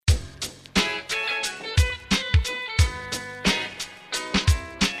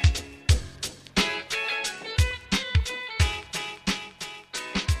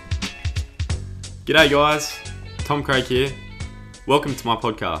G'day guys, Tom Craig here. Welcome to my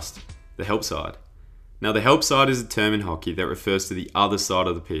podcast, The Help Side. Now the help side is a term in hockey that refers to the other side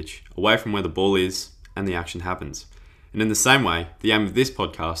of the pitch, away from where the ball is and the action happens. And in the same way, the aim of this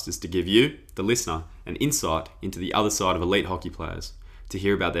podcast is to give you, the listener, an insight into the other side of elite hockey players, to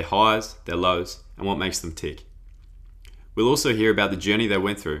hear about their highs, their lows, and what makes them tick. We'll also hear about the journey they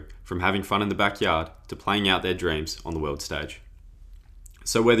went through, from having fun in the backyard to playing out their dreams on the world stage.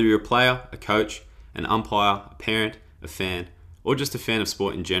 So whether you're a player, a coach, an umpire, a parent, a fan, or just a fan of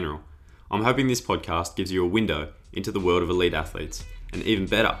sport in general, I'm hoping this podcast gives you a window into the world of elite athletes, and even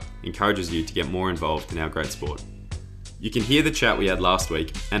better, encourages you to get more involved in our great sport. You can hear the chat we had last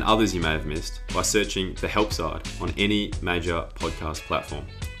week and others you may have missed by searching The Help Side on any major podcast platform.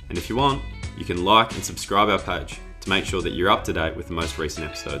 And if you want, you can like and subscribe our page to make sure that you're up to date with the most recent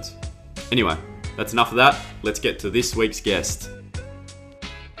episodes. Anyway, that's enough of that. Let's get to this week's guest.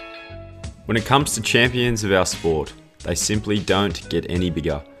 When it comes to champions of our sport, they simply don't get any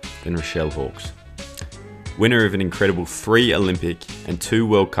bigger than Rechelle Hawkes. Winner of an incredible 3 Olympic and 2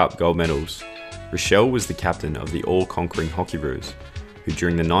 World Cup gold medals, Rechelle was the captain of the all-conquering Hockeyroos, who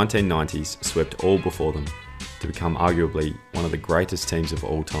during the 1990s swept all before them to become arguably one of the greatest teams of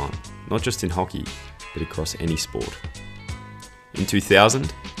all time, not just in hockey, but across any sport. In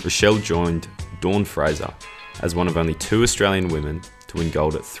 2000, Rechelle joined Dawn Fraser as one of only 2 Australian women to win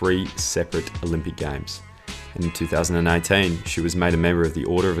gold at 3 separate Olympic Games. And in 2018, she was made a member of the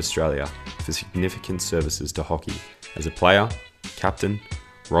Order of Australia for significant services to hockey as a player, captain,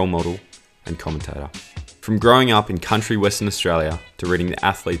 role model, and commentator. From growing up in country Western Australia to reading the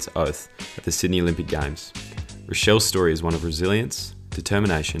Athlete's Oath at the Sydney Olympic Games, Rechelle's story is one of resilience,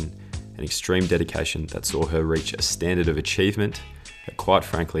 determination, and extreme dedication that saw her reach a standard of achievement that quite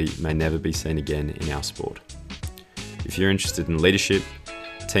frankly may never be seen again in our sport. If you're interested in leadership,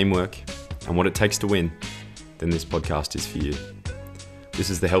 teamwork, and what it takes to win, then this podcast is for you.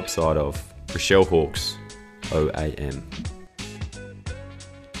 This is the help side of Rechelle Hawkes OAM.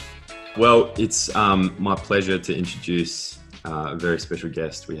 Well, it's my pleasure to introduce a very special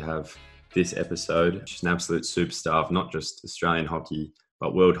guest we have this episode. She's an absolute superstar of not just Australian hockey,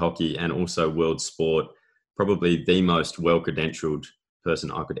 but world hockey and also world sport. Probably the most well-credentialed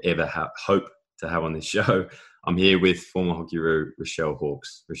person I could ever hope to have on this show. I'm here with former Hockeyroos Rechelle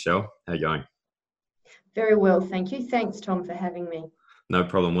Hawkes. Rechelle, how you going? Very well, thank you. Thanks, Tom, for having me. No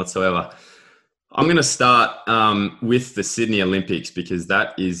problem whatsoever. I'm going to start with the Sydney Olympics because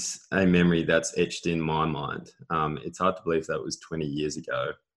that is a memory that's etched in my mind. It's hard to believe that was 20 years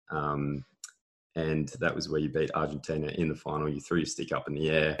ago. And that was where you beat Argentina in the final. You threw your stick up in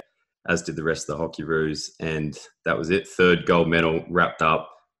the air, as did the rest of the Hockeyroos. And that was it. 3rd gold medal wrapped up,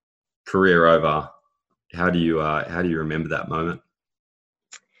 career over. How do you remember that moment?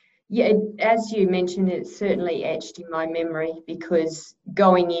 Yeah, as you mentioned, it's certainly etched in my memory because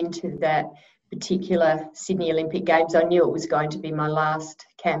going into that particular Sydney Olympic Games, I knew it was going to be my last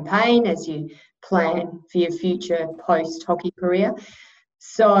campaign as you plan for your future post-hockey career.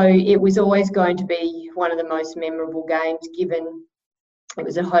 So it was always going to be one of the most memorable games, given it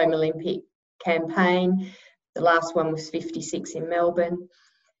was a home Olympic campaign. The last one was 56 in Melbourne.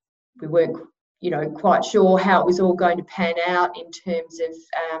 We weren't quite sure how it was all going to pan out in terms of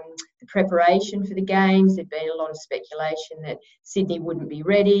the preparation for the games. There'd been a lot of speculation that Sydney wouldn't be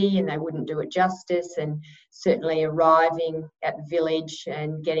ready and they wouldn't do it justice, and certainly arriving at the village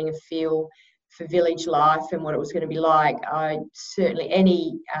and getting a feel for village life and what it was going to be like.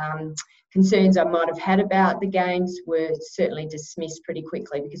 Any concerns I might have had about the games were certainly dismissed pretty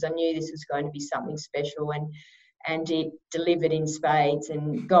quickly because I knew this was going to be something special, and it delivered in spades.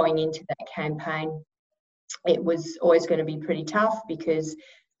 And going into that campaign, it was always going to be pretty tough because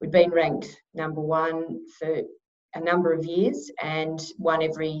we'd been ranked number 1 for a number of years and won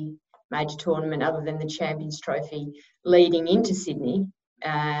every major tournament other than the Champions Trophy leading into Sydney,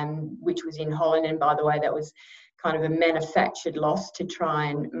 which was in Holland. And by the way, that was kind of a manufactured loss to try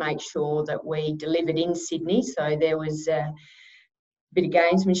and make sure that we delivered in Sydney. So there was bit of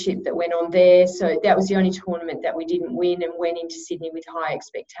gamesmanship that went on there. So that was the only tournament that we didn't win, and went into Sydney with high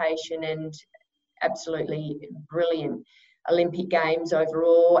expectation and absolutely brilliant Olympic Games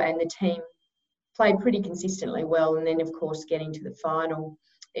overall. And the team played pretty consistently well. And then, of course, getting to the final,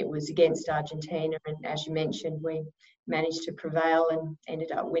 it was against Argentina. And as you mentioned, we managed to prevail and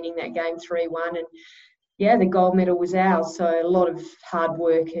ended up winning that game 3-1. And yeah, the gold medal was ours. So a lot of hard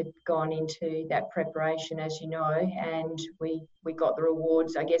work had gone into that preparation, as you know, and we got the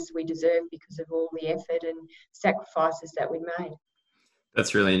rewards I guess we deserved because of all the effort and sacrifices that we made.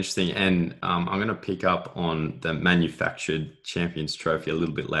 That's really interesting. And I'm going to pick up on the manufactured Champions Trophy a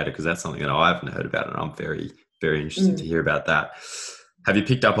little bit later because that's something that I haven't heard about, and I'm very, very interested to Mm. hear about that. Have you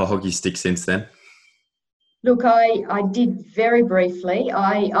picked up a hockey stick since then? Look, I did very briefly.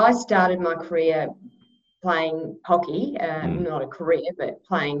 I started my career playing hockey, Mm. not a career, but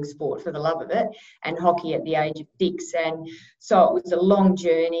playing sport for the love of it, and hockey at the age of 6. And so it was a long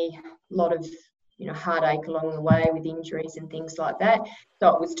journey, a lot of heartache along the way with injuries and things like that.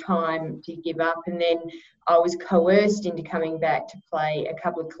 So it was time to give up. And then I was coerced into coming back to play a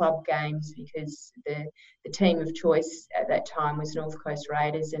couple of club games because the team of choice at that time was North Coast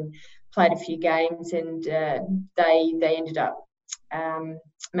Raiders, and played a few games, and they ended up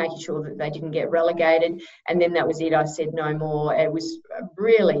making sure that they didn't get relegated. And then that was it. I said no more. It was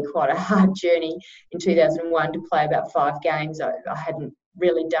really quite a hard journey in 2001 to play about 5 games. I hadn't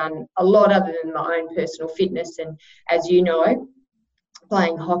really done a lot other than my own personal fitness. And as you know,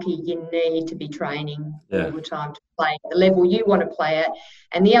 playing hockey, you need to be training all Yeah. the time to play at the level you want to play at.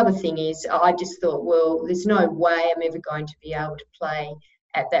 And the other thing is, I just thought, well, there's no way I'm ever going to be able to play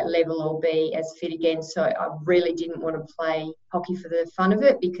at that level or be as fit again. So I really didn't want to play hockey for the fun of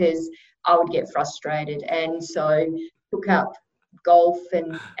it because I would get frustrated. And so took up golf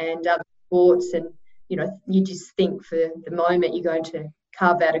and other sports. And, you just think for the moment you're going to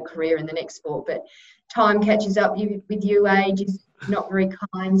carve out a career in the next sport. But time catches up with you, age is not very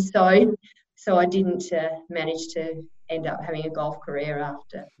kind. So I didn't manage to end up having a golf career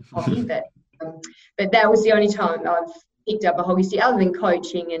after hockey. But that was the only time I've picked up a hockey stick other than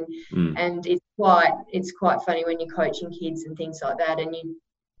coaching, Mm. and it's quite funny when you're coaching kids and things like that, and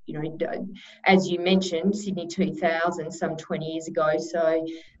as you mentioned, Sydney 2000, some 20 years ago. So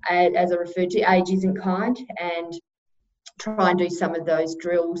as I referred to, age isn't kind, and try and do some of those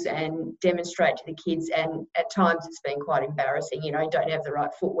drills and demonstrate to the kids, and at times it's been quite embarrassing. You don't have the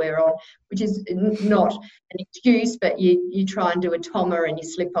right footwear on, which is not an excuse, but you try and do a Toma and you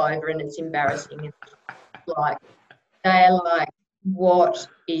slip over and it's embarrassing. And like they're like, what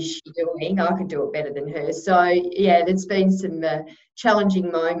is she doing? I could do it better than her. So yeah, there's been some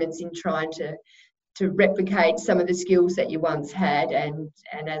challenging moments in trying to replicate some of the skills that you once had, and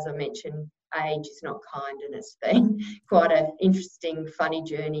as I mentioned, age is not kind, and it's been quite an interesting, funny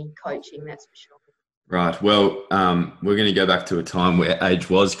journey coaching, that's for sure. Right. Well, we're going to go back to a time where age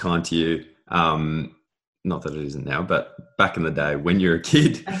was kind to you. Not that it isn't now, but back in the day when you were a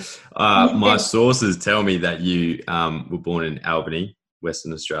kid, my Yeah, sources tell me that you were born in Albany,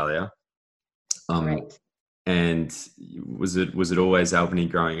 Western Australia. Um, correct. and was it always Albany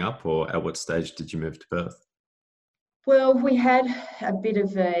growing up, or at what stage did you move to Perth? Well, we had a bit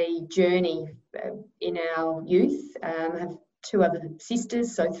of a journey in our youth. I have 2 other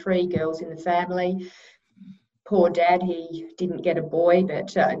sisters, so 3 girls in the family. Poor dad, he didn't get a boy, but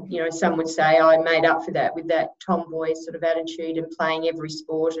some would say I made up for that with that tomboy sort of attitude and playing every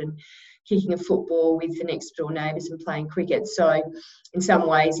sport and kicking a football with the next door neighbours and playing cricket. So in some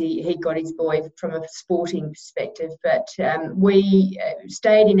ways he got his boy from a sporting perspective. But we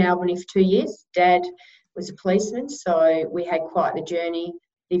stayed in Albany for 2 years. Dad was a policeman, so we had quite the journey.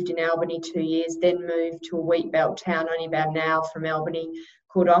 Lived in Albany 2 years, then moved to a wheat belt town only about an hour from Albany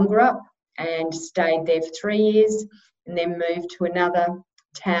called Ongerup, and stayed there for 3 years, and then moved to another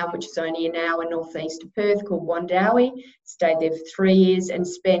town which is only an hour northeast of Perth called Wandowie. Stayed there for 3 years and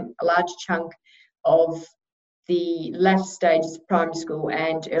spent a large chunk of the latter stages of primary school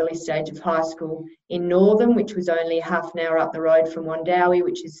and early stage of high school in Northern, which was only half an hour up the road from Wandowie,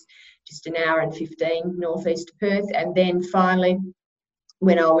 which is just an hour and 15 northeast of Perth. And then finally,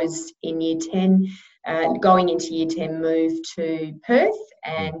 when I was in year 10, going into year 10, moved to Perth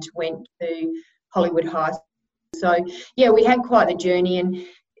and went to Hollywood High. So, yeah, we had quite the journey, and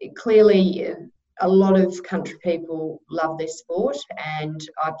clearly a lot of country people love their sport, and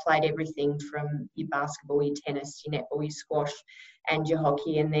I played everything from your basketball, your tennis, your netball, your squash and your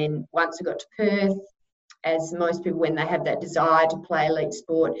hockey. And then once I got to Perth, as most people, when they have that desire to play elite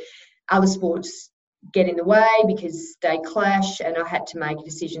sport, other sports get in the way because they clash, and I had to make a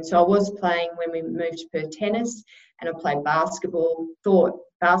decision. So I was playing, when we moved to Perth, tennis, and I played basketball. Thought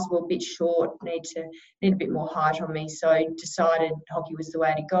basketball a bit short, need a bit more height on me, so decided hockey was the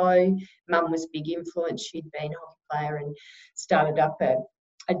way to go. Mum was a big influence. She'd been a hockey player and started up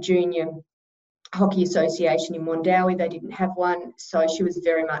a junior hockey association in Wandowie. They didn't have one, so she was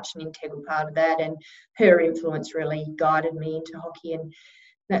very much an integral part of that, and her influence really guided me into hockey. And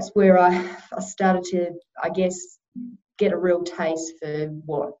that's where I started to, I guess, get a real taste for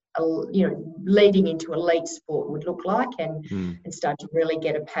what leading into elite sport would look like, and start to really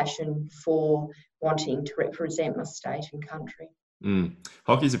get a passion for wanting to represent my state and country. Mm.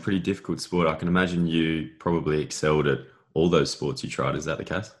 Hockey's a pretty difficult sport. I can imagine you probably excelled at all those sports you tried. Is that the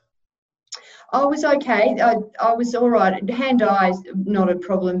case? I was okay. I was all right. Hand-eye, not a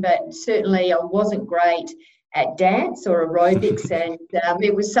problem, but certainly I wasn't great at dance or aerobics, and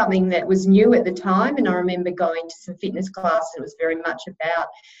it was something that was new at the time. And I remember going to some fitness classes. It was very much about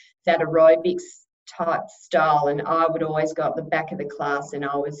that aerobics type style, and I would always go at the back of the class, and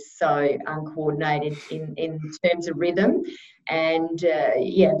I was so uncoordinated in terms of rhythm. And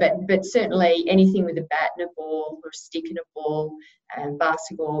yeah, but certainly anything with a bat and a ball or a stick and a ball and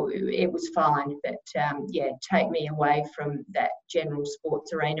basketball, it was fine. But yeah, take me away from that general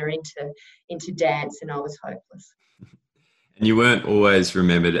sports arena into dance, and I was hopeless. And you weren't always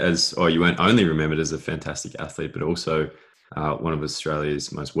remembered as, or you weren't only remembered as a fantastic athlete, but also one of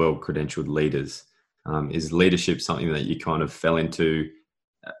Australia's most well-credentialed leaders. Is leadership something that you kind of fell into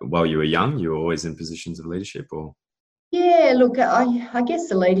while you were young? You were always in positions of leadership, or? Yeah, look, I guess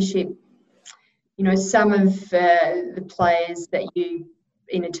the leadership, some of the players that you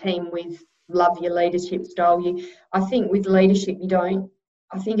in a team with love your leadership style. I think with leadership,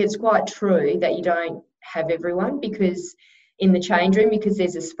 I think it's quite true that you don't have everyone, because in the change room, because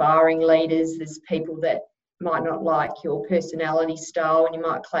there's aspiring leaders, there's people that might not like your personality style and you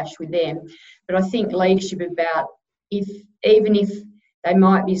might clash with them. But I think leadership about even if they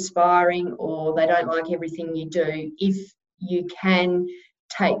might be aspiring or they don't like everything you do, if you can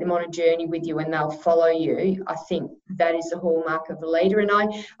take them on a journey with you and they'll follow you, I think that is the hallmark of a leader. And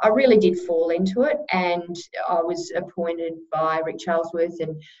I really did fall into it, and I was appointed by Rick Charlesworth,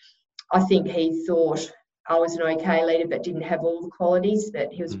 and I think he thought I was an okay leader but didn't have all the qualities,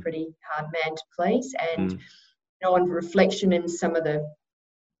 that he was a pretty hard man to please. And on reflection and some of the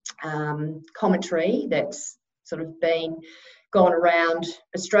commentary that's sort of been gone around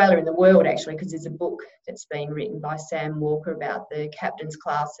Australia and the world, actually, because there's a book that's been written by Sam Walker about the captain's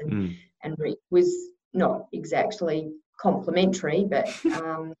class, and Rick was not exactly complimentary, but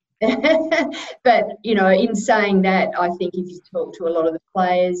but in saying that, I think if you talk to a lot of the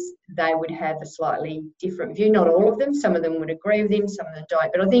players, they would have a slightly different view. Not all of them. Some of them would agree with him, some of them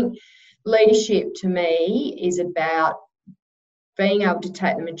don't. But I think leadership to me is about being able to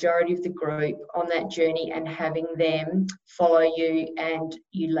take the majority of the group on that journey and having them follow you, and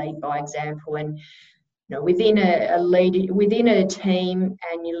you lead by example. And within a team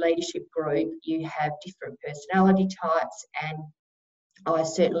and your leadership group, you have different personality types, and I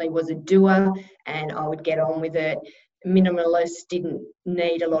certainly was a doer and I would get on with it. Minimalist, didn't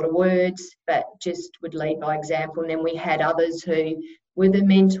need a lot of words, but just would lead by example. And then we had others who were the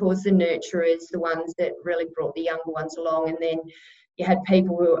mentors, the nurturers, the ones that really brought the younger ones along. And then you had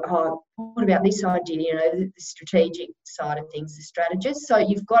people who were, what about this idea, the strategic side of things, the strategists. So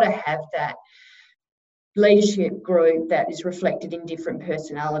you've got to have that leadership group that is reflected in different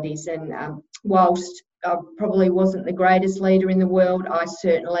personalities. And whilst I probably wasn't the greatest leader in the world, I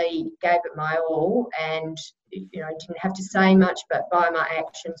certainly gave it my all, and didn't have to say much, but by my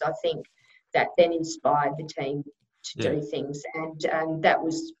actions, I think that then inspired the team to do things. And that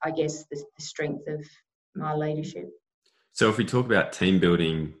was, I guess, the strength of my leadership. So if we talk about team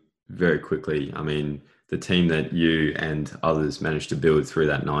building very quickly, I mean, the team that you and others managed to build through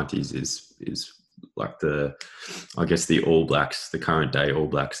that 90s is like the All Blacks, the current day All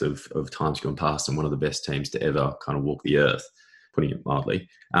Blacks of times gone past, and one of the best teams to ever kind of walk the earth, putting it mildly.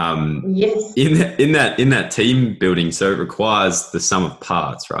 Yes. In that team building, so it requires the sum of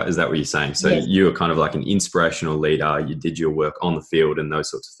parts, right? Is that what you're saying? So yes. You were kind of like an inspirational leader. You did your work on the field and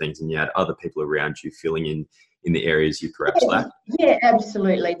those sorts of things, and you had other people around you filling in the areas you perhaps lacked. Yeah,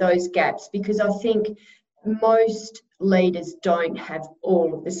 absolutely, those gaps, because I think most leaders don't have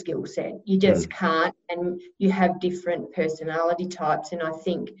all of the skill set. You just can't, and you have different personality types, and I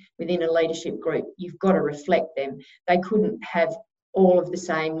think within a leadership group you've got to reflect them. They couldn't have all of the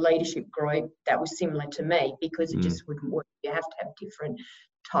same leadership group that was similar to me, because it just wouldn't work. You have to have different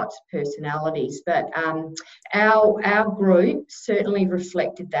types of personalities. But our group certainly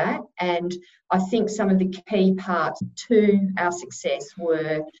reflected that, and I think some of the key parts to our success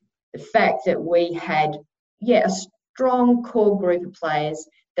were the fact that we had a strong core group of players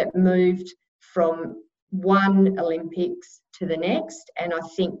that moved from one Olympics to the next, and I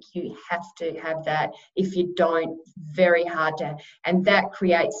think you have to have that. If you don't, very hard to, and that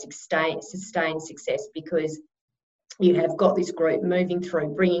creates sustained success, because you have got this group moving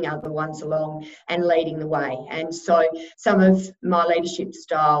through, bringing other ones along and leading the way. And so some of my leadership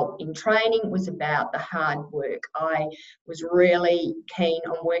style in training was about the hard work. I was really keen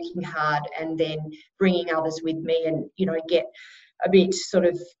on working hard and then bringing others with me, and get a bit sort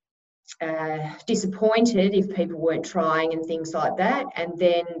of disappointed if people weren't trying and things like that. And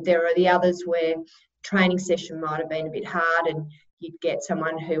then there are the others where training session might have been a bit hard, and you'd get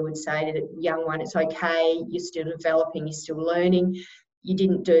someone who would say to the young one, it's okay, you're still developing, you're still learning. You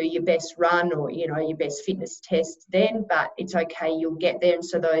didn't do your best run or, you know, your best fitness test then, but it's okay, you'll get there. And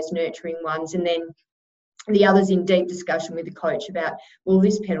so those nurturing ones. And then the others in deep discussion with the coach about, well,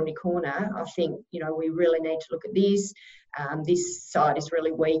 this penalty corner, I think, you know, we really need to look at this. This side is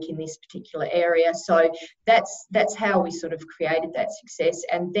really weak in this particular area. So that's how we sort of created that success.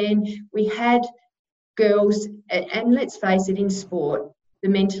 And then we had girls, and let's face it, in sport, the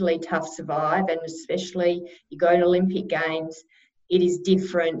mentally tough survive, and especially you go to Olympic Games, it is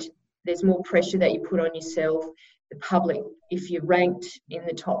different. There's more pressure that you put on yourself. The public, if you're ranked in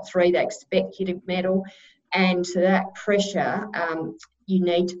the top 3, they expect you to medal. And so that pressure, you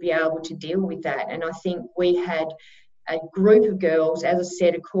need to be able to deal with that. And I think we had a group of girls, as I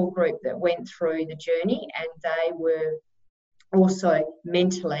said, a core group that went through the journey, and they were also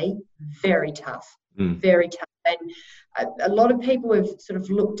mentally very tough, very tough. And a lot of people have sort of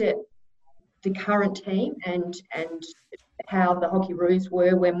looked at the current team and how the Hockeyroos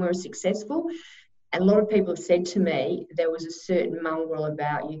were when we were successful. And a lot of people have said to me, there was a certain mongrel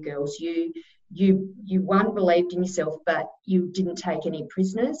about you girls. You one, believed in yourself, but you didn't take any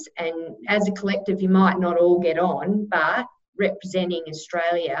prisoners. And as a collective, you might not all get on, but representing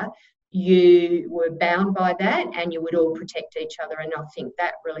Australia, you were bound by that, and you would all protect each other. And I think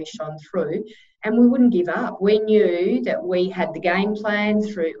that really shone through. And we wouldn't give up. We knew that we had the game plan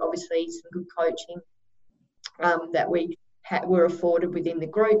through, obviously, some good coaching that we were afforded within the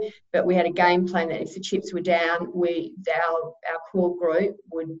group, but we had a game plan that if the chips were down, our core group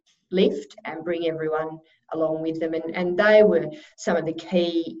would lift and bring everyone along with them. And they were some of the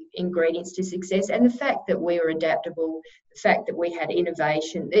key ingredients to success. And the fact that we were adaptable, the fact that we had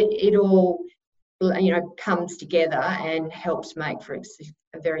innovation, it all, you know, comes together and helps make for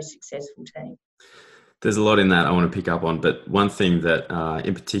a very successful team. There's a lot in that I want to pick up on, but one thing that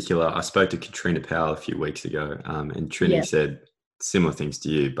in particular, I spoke to Katrina Powell a few weeks ago, and Trini said similar things to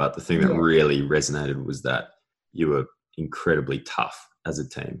you, but the thing that really resonated was that you were incredibly tough as a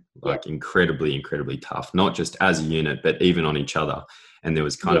team, like incredibly, incredibly tough, not just as a unit, but even on each other. And there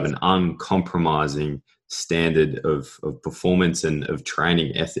was kind of an uncompromising standard of performance and of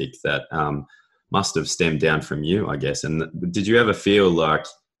training ethic that must have stemmed down from you, I guess. And did you ever feel like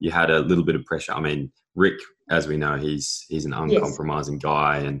you had a little bit of pressure? I mean, Rick, as we know, he's an uncompromising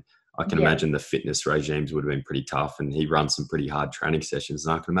guy, and I can imagine the fitness regimes would have been pretty tough, and he runs some pretty hard training sessions.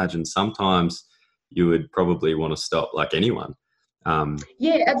 And I can imagine sometimes you would probably want to stop like anyone.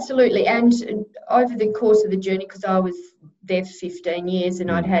 Yeah, absolutely. And over the course of the journey, because I was there for 15 years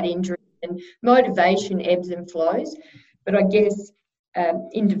and I'd had injuries, and motivation ebbs and flows. But I guess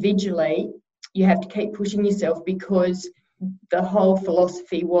individually, you have to keep pushing yourself, because the whole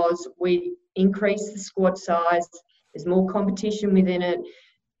philosophy was we increase the squad size, there's more competition within it.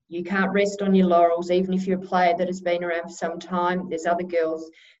 You can't rest on your laurels, even if you're a player that has been around for some time. There's other girls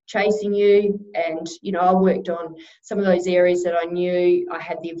chasing you. And, you know, I worked on some of those areas that I knew I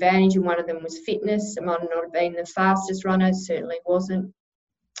had the advantage, and one of them was fitness. I might not have been the fastest runner, certainly wasn't,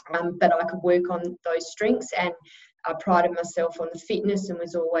 but I could work on those strengths, and I prided myself on the fitness and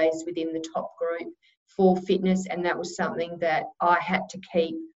was always within the top group for fitness. And that was something that I had to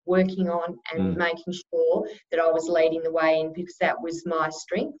keep working on and making sure that I was leading the way in, because that was my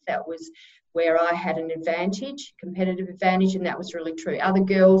strength. That was where I had an advantage, competitive advantage, and that was really true. Other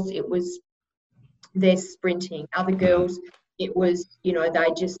girls, it was their sprinting. Other girls, it was, you know,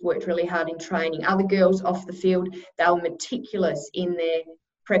 they just worked really hard in training. Other girls off the field, they were meticulous in their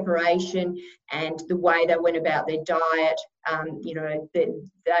preparation and the way they went about their diet. You know, they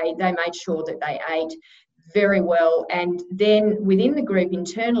made sure that they ate very well. And then within the group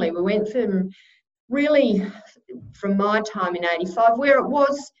internally, we went from my time in 85, where it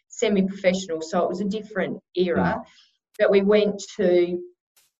was semi-professional, so it was a different era, but we went to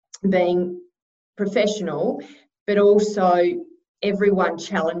being professional, but also everyone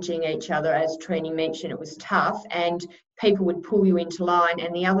challenging each other. As Trini mentioned, it was tough and people would pull you into line.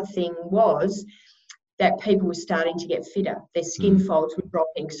 And the other thing was that people were starting to get fitter. Their skin folds were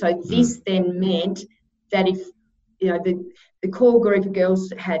dropping. So this then meant that if, you know, the core group of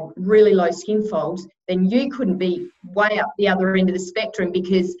girls had really low skin folds, then you couldn't be way up the other end of the spectrum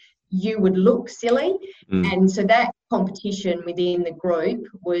because you would look silly. And so that competition within the group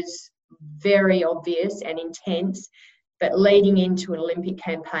was very obvious and intense, but leading into an Olympic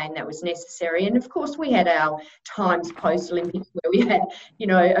campaign that was necessary. And of course we had our times post-Olympics where we had, you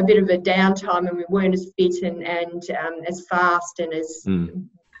know, a bit of a downtime and we weren't as fit and as fast and as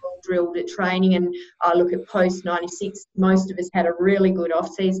drilled at training. And I look at post 96, most of us had a really good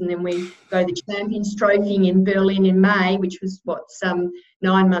off season. Then we go the Champions Trophy in Berlin in May, which was some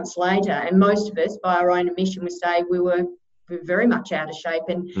 9 months later. And most of us, by our own admission, would say we were very much out of shape,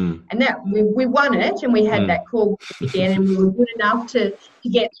 and that we won it, and we had that core again, and we were good enough to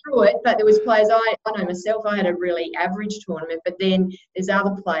get through it. But there was players, I know myself, I had a really average tournament, but then there's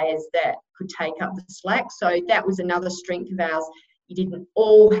other players that could take up the slack. So that was another strength of ours. You didn't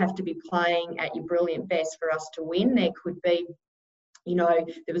all have to be playing at your brilliant best for us to win. There could be,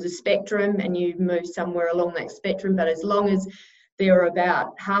 there was a spectrum, and you move somewhere along that spectrum, but as long as there were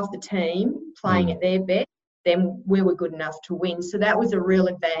about half the team playing at their best, then we were good enough to win. So that was a real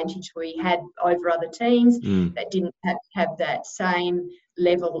advantage we had over other teams that didn't have that same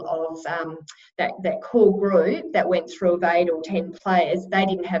level of that core group that went through of 8 or 10 players. They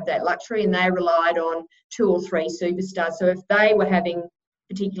didn't have that luxury, and they relied on 2 or 3 superstars. So if they were having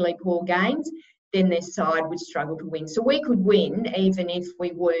particularly poor games, then their side would struggle to win. So we could win even if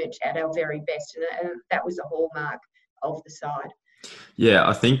we weren't at our very best, and that was a hallmark of the side. Yeah,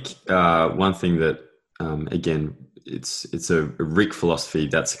 I think one thing that again, it's a Rick philosophy.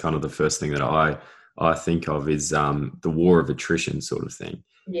 That's kind of the first thing that I think of is the war of attrition sort of thing.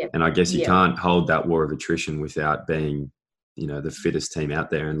 Yeah. And I guess you can't hold that war of attrition without being, the fittest team out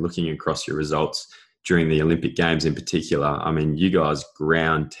there. And looking across your results during the Olympic Games in particular, I mean, you guys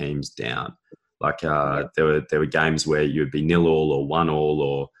ground teams down. Like there were games where you would be 0-0 or 1-1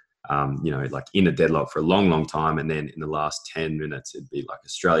 or like in a deadlock for a long, long time, and then in the last 10 minutes it'd be like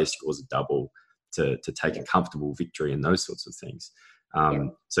Australia scores a double to take a comfortable victory and those sorts of things.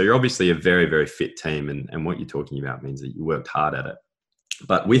 So you're obviously a very, very fit team, and what you're talking about means that you worked hard at it.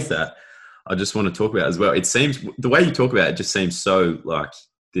 But with that, I just want to talk about as well, it seems the way you talk about it just seems so like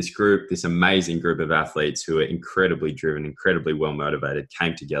this amazing group of athletes who are incredibly driven, incredibly well motivated,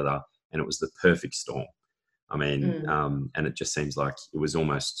 came together, and it was the perfect storm. I mean, and it just seems like it was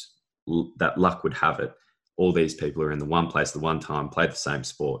almost that luck would have it. All these people are in the one place at the one time, play the same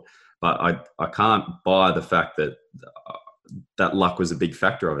sport. But I can't buy the fact that that luck was a big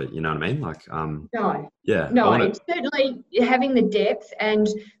factor of it. You know what I mean? Like, no, yeah, no, it's certainly having the depth. And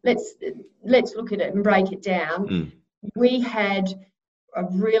let's look at it and break it down. We had a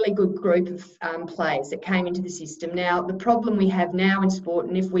really good group of players that came into the system. Now, the problem we have now in sport,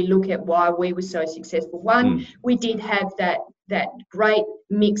 and if we look at why we were so successful, one, we did have that great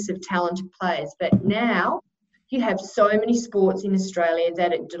mix of talented players, but now you have so many sports in Australia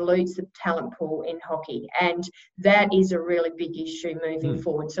that it dilutes the talent pool in hockey, and that is a really big issue moving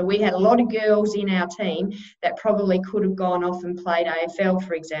forward. So we had a lot of girls in our team that probably could have gone off and played AFL,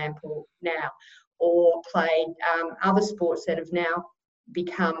 for example, now, or played other sports that have now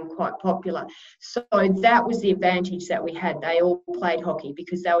become quite popular. So that was the advantage that we had. They all played hockey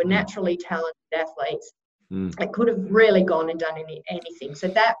because they were naturally talented athletes. They could have really gone and done anything. So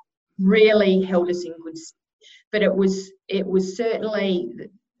that really held us in good stead. But it was certainly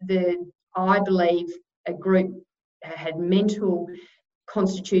I believe a group had mental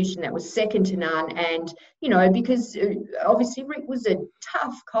constitution that was second to none, and because obviously Rick was a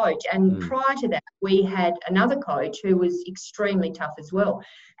tough coach, and prior to that we had another coach who was extremely tough as well.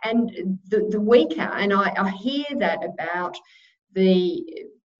 And the weaker, and I hear that about the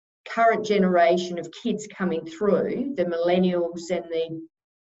current generation of kids coming through, the millennials and the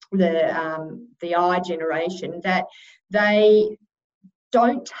I generation, that they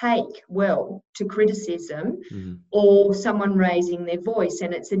don't take well to criticism or someone raising their voice.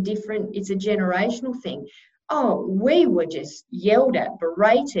 And it's a generational thing. Oh, we were just yelled at,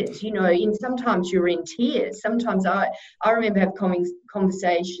 berated, and sometimes you're in tears. Sometimes I remember having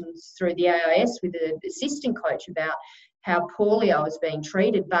conversations through the AIS with the assistant coach about how poorly I was being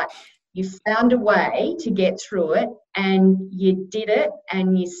treated, but you found a way to get through it, and you did it,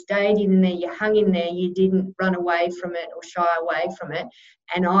 and you stayed in there, you hung in there, you didn't run away from it or shy away from it.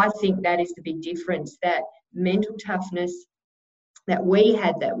 And I think that is the big difference, that mental toughness that we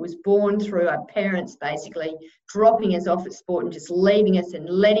had, that was born through our parents basically dropping us off at sport and just leaving us and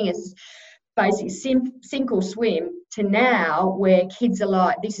letting us basically sink or swim, to now where kids are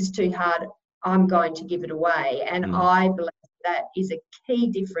like, this is too hard, I'm going to give it away. And I believe that is a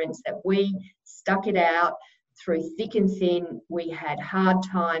key difference, that we stuck it out through thick and thin. We had hard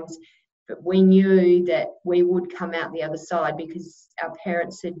times, but we knew that we would come out the other side because our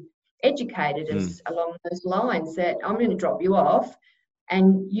parents had educated us along those lines, that I'm going to drop you off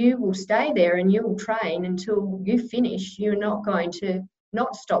and you will stay there and you will train until you finish. You're not going to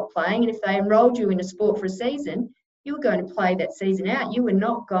not stop playing. And if they enrolled you in a sport for a season, you were going to play that season out. You were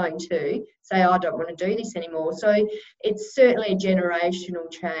not going to say, I don't want to do this anymore. So it's certainly a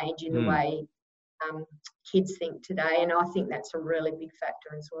generational change in the way kids think today, and I think that's a really big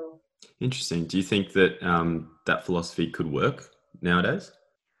factor as well. Interesting. Do you think that that philosophy could work nowadays?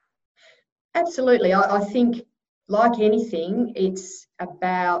 Absolutely. I think, like anything, it's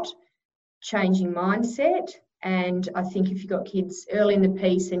about changing mindset. And I think if you've got kids early in the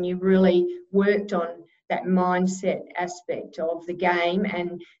piece and you really worked on that mindset aspect of the game,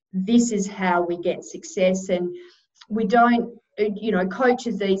 and this is how we get success. And we don't,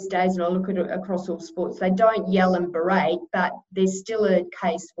 coaches these days, and I look at it across all sports, they don't yell and berate, but there's still a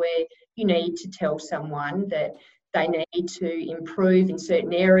case where you need to tell someone that they need to improve in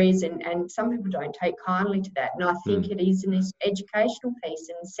certain areas, and some people don't take kindly to that. And I think it is an educational piece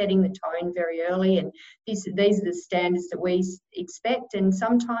and setting the tone very early, and these are the standards that we expect, and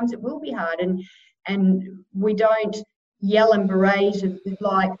sometimes it will be hard, and we don't yell and berate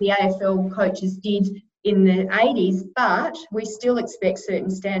like the AFL coaches did in the 80s, but we still expect certain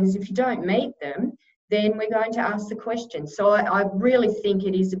standards. If you don't meet them, then we're going to ask the question. So I really think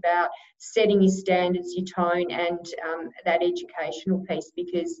it is about setting your standards, your tone, and that educational piece,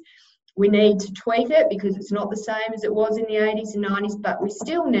 because we need to tweak it, because it's not the same as it was in the 80s and 90s, but we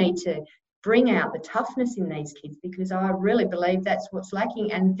still need to bring out the toughness in these kids, because I really believe that's what's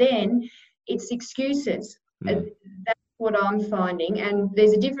lacking. And then it's excuses. That's what I'm finding. And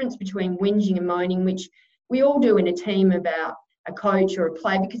there's a difference between whinging and moaning, which we all do in a team about a coach or a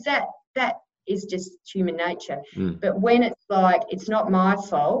play, because that is just human nature. But when it's like, it's not my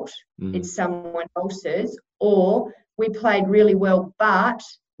fault, it's someone else's, or we played really well, but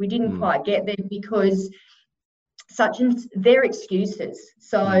we didn't quite get there because they're excuses.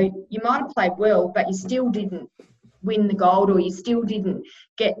 So you might have played well, but you still didn't win the gold, or you still didn't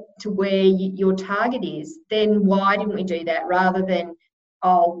get to where your target is. Then why didn't we do that, rather than,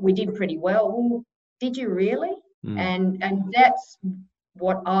 oh, we did pretty well? Well, did you really? And that's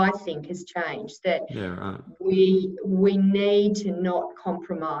what I think has changed, that we need to not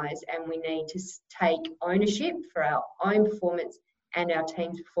compromise, and we need to take ownership for our own performance and our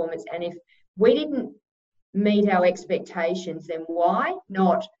team's performance. And if we didn't meet our expectations, then why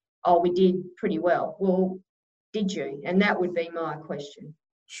not? Oh, we did pretty well. Well, did you? And that would be my question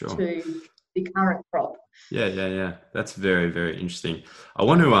to the current crop. Yeah. That's very, very interesting. I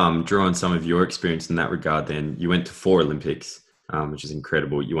want to draw on some of your experience in that regard. Then you went to 4 Olympics, which is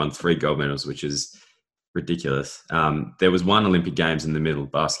incredible. You won 3 gold medals, which is ridiculous. There was one Olympic Games in the middle,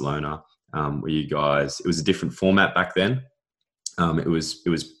 Barcelona, where you guys, it was a different format back then. It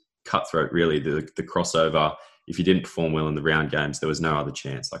was cutthroat, really. The crossover. If you didn't perform well in the round games, there was no other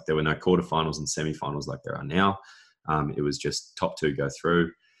chance. Like, there were no quarterfinals and semifinals like there are now. It was just top 2 go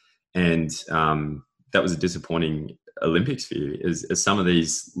through. And that was a disappointing Olympics for you. Is some of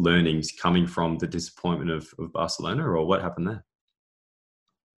these learnings coming from the disappointment of Barcelona, or what happened there?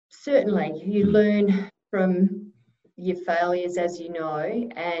 Certainly. You learn from your failures, as you know,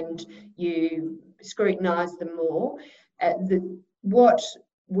 and you scrutinise them more. What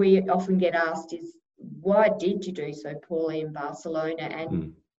we often get asked is, why did you do so poorly in Barcelona?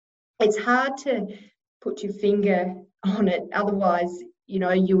 And it's hard to put your finger on it. Otherwise,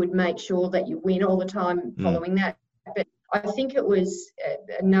 you would make sure that you win all the time following that. But I think it was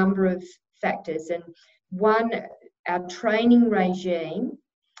a number of factors. And one, our training regime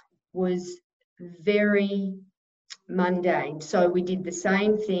was very mundane. So we did the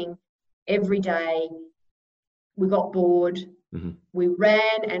same thing every day. We got bored. We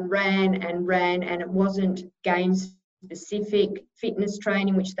ran, and it wasn't game-specific fitness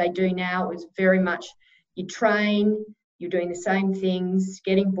training, which they do now. It was very much, you train, you're doing the same things,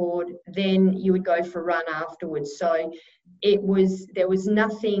 getting bored, then you would go for a run afterwards. So there was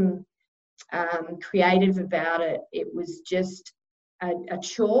nothing creative about it. It was just a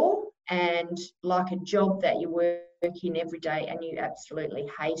chore, and like a job that you work in every day and you absolutely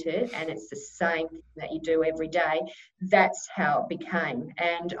hate it, and it's the same thing that you do every day. That's how it became.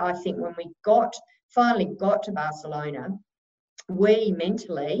 And I think when we finally got to Barcelona, we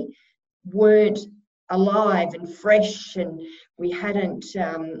mentally weren't alive and fresh, and we hadn't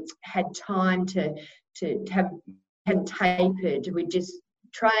had time to hadn't tapered. We just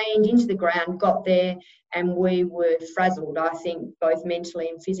trained into the ground, got there, and we were frazzled, I think, both mentally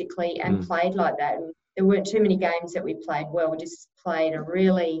and physically, and played like that. And there weren't too many games that we played well. We just played a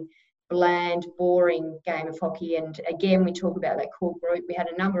really bland, boring game of hockey. And again, we talk about that core group. We had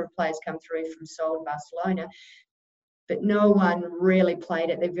a number of players come through from Seoul and Barcelona, but no one really played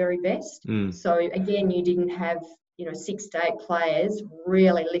at their very best. So again, you didn't have 6 to 8 players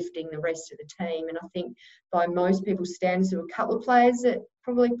really lifting the rest of the team. And I think by most people's standards, there were a couple of players that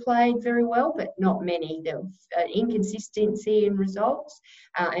probably played very well, but not many. There was inconsistency in results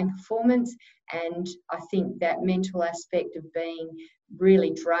and performance. And I think that mental aspect of being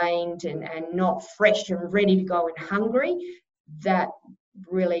really drained and not fresh and ready to go and hungry, that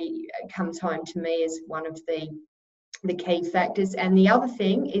really comes home to me as one of the key factors. And the other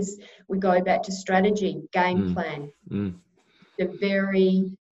thing is we go back to strategy, game plan.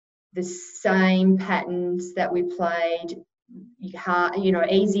 The same patterns that we played,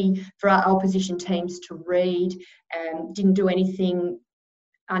 easy for our opposition teams to read, didn't do anything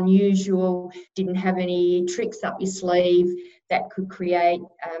unusual, didn't have any tricks up your sleeve that could create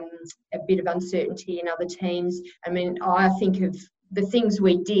a bit of uncertainty in other teams. I mean, I think of the things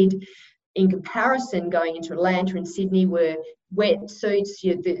we did in comparison going into Atlanta and Sydney were wetsuits,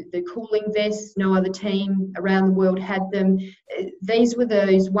 the cooling vests. No other team around the world had them. These were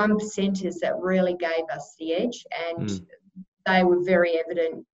those 1%ers that really gave us the edge, and they were very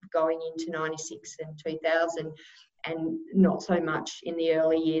evident going into 96 and 2000, and not so much in the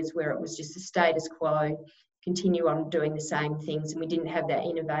early years where it was just the status quo, continue on doing the same things, and we didn't have that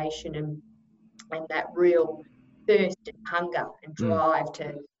innovation and that real thirst and hunger and drive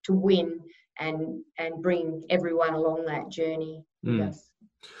to win and bring everyone along that journey with us.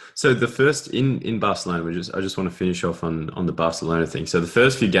 So the first in Barcelona, I just want to finish off on the Barcelona thing. So the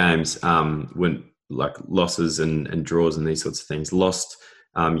first few games went like losses and draws and these sorts of things, lost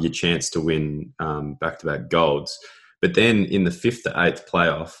your chance to win back-to-back golds. But then in the 5th to 8th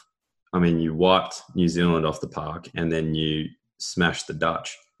playoff, I mean, you wiped New Zealand off the park and then you smashed the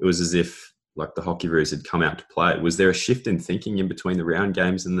Dutch. It was as if like the Hockeyroos had come out to play. Was there a shift in thinking in between the round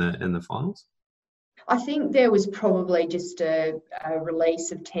games and the finals? I think there was probably just a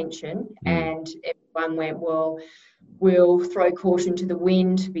release of tension, and everyone went, well, we'll throw caution to the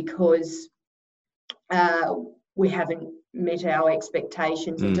wind because we haven't met our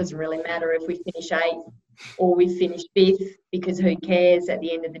expectations. It doesn't really matter if we finish 8th or we finish 5th, because who cares at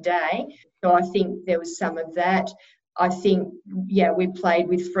the end of the day. So I think there was some of that. I think, we played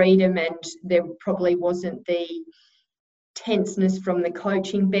with freedom, and there probably wasn't the tenseness from the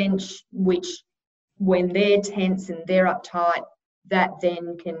coaching bench, which when they're tense and they're uptight, that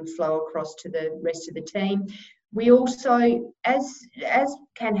then can flow across to the rest of the team. We also, as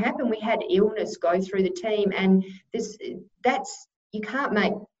can happen, we had illness go through the team, and you can't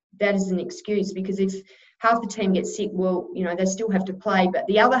make that as an excuse, because if half the team gets sick, well, they still have to play, but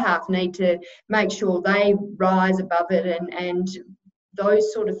the other half need to make sure they rise above it, and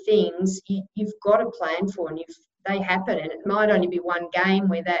those sort of things you've got to plan for, and they happen, and it might only be one game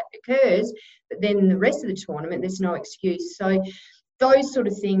where that occurs, but then the rest of the tournament, there's no excuse. So those sort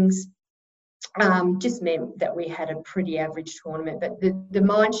of things just meant that we had a pretty average tournament, but the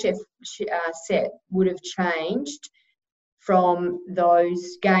mind set would have changed from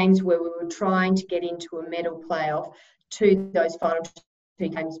those games where we were trying to get into a medal playoff to those final 2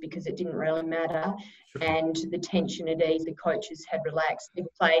 games, because it didn't really matter. Sure. And the tension had eased, the coaches had relaxed, they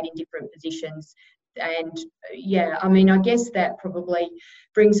played in different positions. And I guess that probably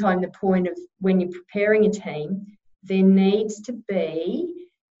brings home the point of when you're preparing a team, there needs to be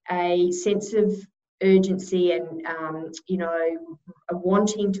a sense of urgency and, a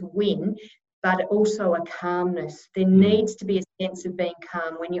wanting to win, but also a calmness. There needs to be a sense of being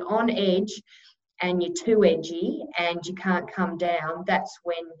calm. When you're on edge and you're too edgy and you can't come down, that's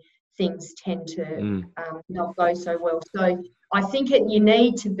when things tend to not go so well. So I think you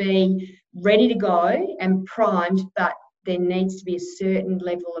need to be ready to go and primed, but there needs to be a certain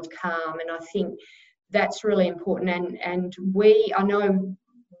level of calm, and I think that's really important. And I know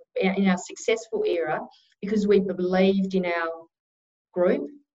in our successful era, because we believed in our group,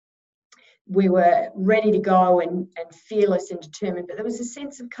 we were ready to go and fearless and determined, but there was a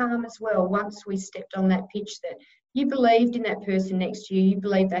sense of calm as well once we stepped on that pitch, that you believed in that person next to you, you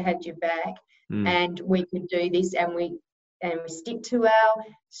believed they had your back, and we could do this, and we stick to our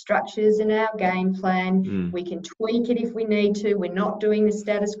structures and our game plan. We can tweak it if we need to. We're not doing the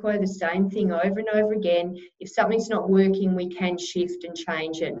status quo, the same thing over and over again. If something's not working, we can shift and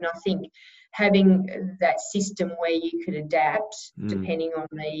change it. And I think having that system where you could adapt depending on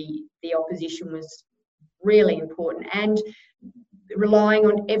the opposition was really important, and relying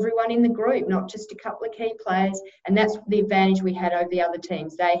on everyone in the group, not just a couple of key players. And that's the advantage we had over the other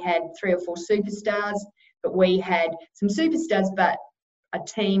teams. They had 3 or 4 superstars, but we had some superstars, but a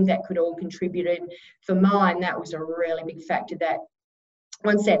team that could all contribute. And for mine, that was a really big factor, that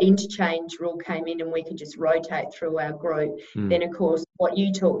once that interchange rule came in and we could just rotate through our group, then of course what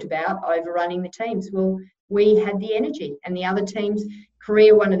you talked about, overrunning the teams. Well, we had the energy, and the other teams,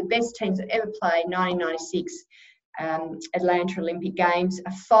 Korea, one of the best teams that ever played, 1996 Atlanta Olympic Games,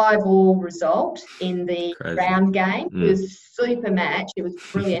 a 5-5 result in the round game. It was a super match. It was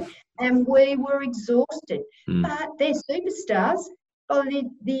brilliant. And we were exhausted. But they're superstars. By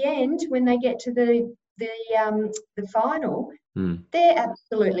the end, when they get to the final, they're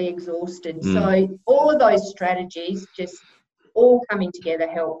absolutely exhausted. So all of those strategies just all coming together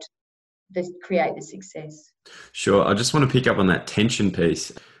helped create the success. Sure. I just want to pick up on that tension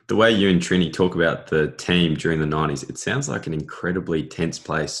piece. The way you and Trini talk about the team during the 90s, it sounds like an incredibly tense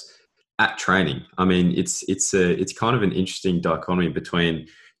place at training. I mean, it's kind of an interesting dichotomy between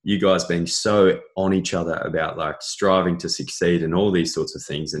you guys being so on each other about like striving to succeed and all these sorts of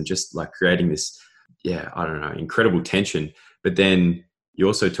things, and just like creating this, incredible tension. But then you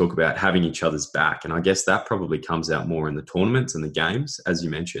also talk about having each other's back. And I guess that probably comes out more in the tournaments and the games, as you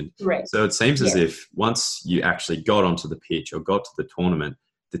mentioned. Right. So it seems as if once you actually got onto the pitch or got to the tournament,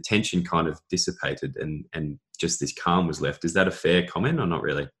 the tension kind of dissipated and just this calm was left. Is that a fair comment or not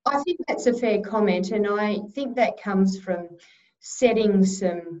really? I think that's a fair comment. And I think that comes from setting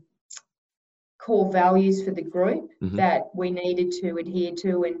some core values for the group that we needed to adhere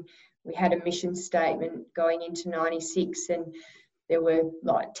to. And we had a mission statement going into 96, and there were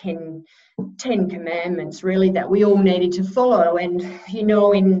like 10 commandments really that we all needed to follow. And,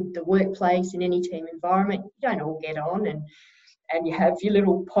 in the workplace, in any team environment, you don't all get on and you have your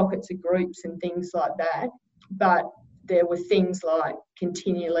little pockets of groups and things like that. But there were things like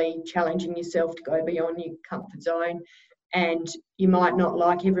continually challenging yourself to go beyond your comfort zone. And you might not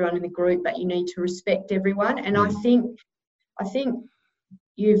like everyone in the group, but you need to respect everyone. And I think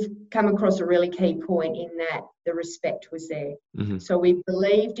you've come across a really key point in that the respect was there. So we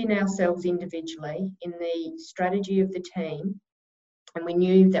believed in ourselves individually, in the strategy of the team, and we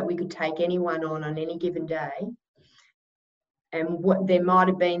knew that we could take anyone on any given day. And what there might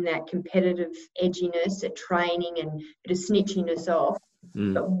have been that competitive edginess at training and a bit of snitchiness off,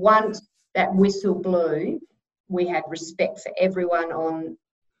 but once that whistle blew, we had respect for everyone on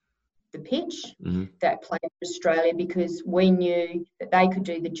the pitch that played for Australia, because we knew that they could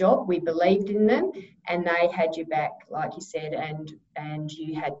do the job. We believed in them, and they had your back, like you said, and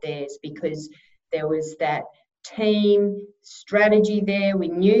you had theirs, because there was that team strategy there. We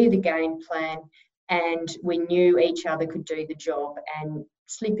knew the game plan, and we knew each other could do the job and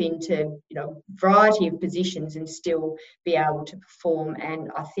slip into variety of positions and still be able to perform. And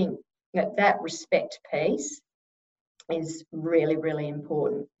I think that respect piece is really, really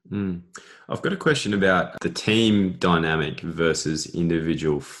important. I've got a question about the team dynamic versus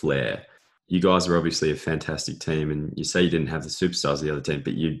individual flair. You guys are obviously a fantastic team, and you say you didn't have the superstars of the other team,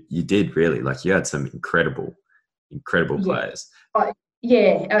 but you did really. Like, you had some incredible players.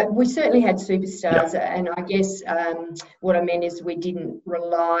 We certainly had superstars, and I guess what I meant is we didn't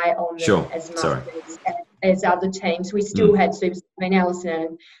rely on them as much as other teams. We still had superstars. I mean,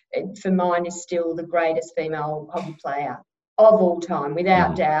 Alison, for mine, is still the greatest female hockey player of all time,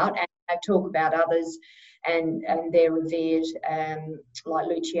 without doubt. And I talk about others, and they're revered, like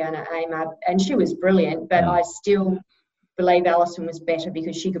Luciana Amar, and she was brilliant, but I still believe Alison was better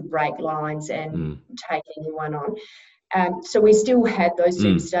because she could break lines and take anyone on. So we still had those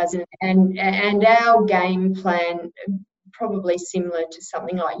superstars, and our game plan, probably similar to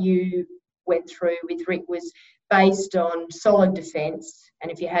something like you went through with Rick, was based on solid defence.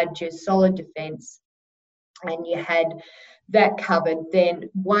 And if you had your solid defence and you had that covered, then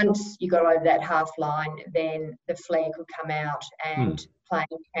once you got over that half line, then the flair could come out, and playing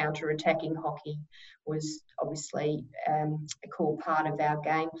counter-attacking hockey was obviously a core part of our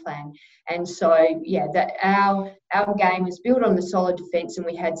game plan. And so, that our game was built on the solid defence, and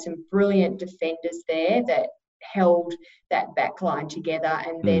we had some brilliant defenders there that held that back line together.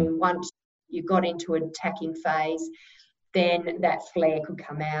 And then once you got into an attacking phase, then that flair could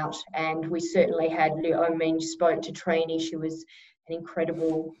come out. And we certainly had, you spoke to Trini, she was an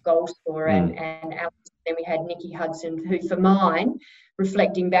incredible goal scorer, and then we had Nikki Hudson, who, for mine,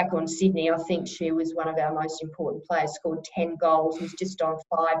 reflecting back on Sydney, I think she was one of our most important players, scored 10 goals, was just on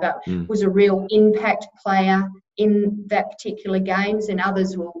fire, but was a real impact player in that particular games. And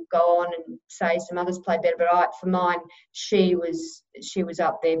others will go on and say some others played better, but for mine, she was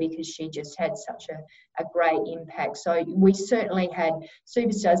up there because she just had such a great impact. So we certainly had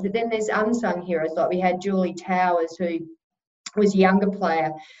superstars, but then there's unsung heroes. Like we had Julie Towers, who was a younger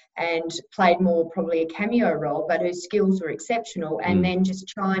player and played more probably a cameo role, but her skills were exceptional, and then just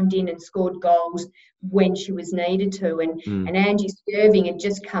chimed in and scored goals when she was needed to. And Angie Skirving had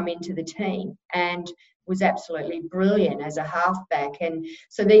just come into the team and was absolutely brilliant as a halfback. And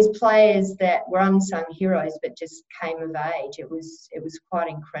so these players that were unsung heroes but just came of age, it was quite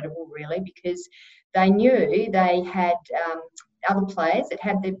incredible, really, because they knew they had other players that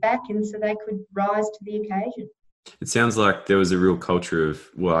had their back, and so they could rise to the occasion. It sounds like there was a real culture of,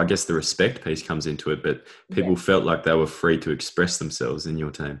 well, I guess the respect piece comes into it, but people felt like they were free to express themselves in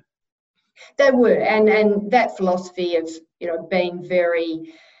your team. They were, and that philosophy of, being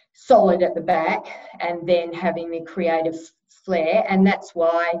very solid at the back and then having the creative flair, and that's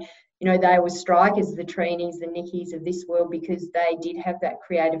why, they were strikers, the Trinis, the Nickies of this world, because they did have that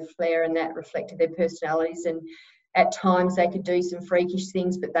creative flair and that reflected their personalities. And at times they could do some freakish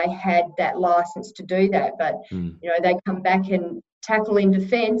things, but they had that license to do that. But, they come back and tackle in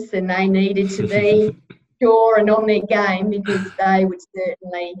defence, and they needed to be sure and on their game, because they would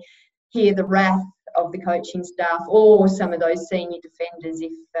certainly hear the wrath of the coaching staff or some of those senior defenders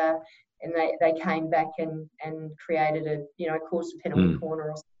if and they came back and created caused a penalty corner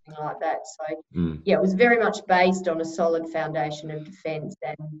or something like that. So, it was very much based on a solid foundation of defence,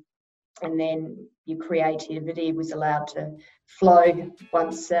 and then your creativity was allowed to flow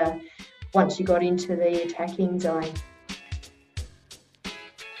once you got into the attacking zone.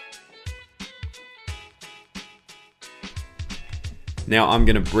 Now I'm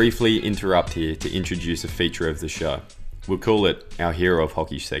going to briefly interrupt here to introduce a feature of the show. We'll call it our Hero of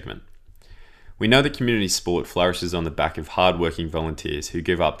Hockey segment. We know that community sport flourishes on the back of hard-working volunteers who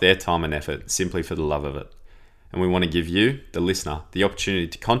give up their time and effort simply for the love of it. And we want to give you, the listener, the opportunity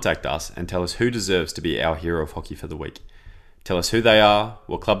to contact us and tell us who deserves to be our hero of hockey for the week. Tell us who they are,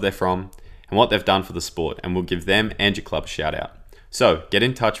 what club they're from, and what they've done for the sport, and we'll give them and your club a shout out. So get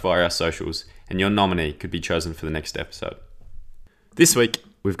in touch via our socials, and your nominee could be chosen for the next episode. This week,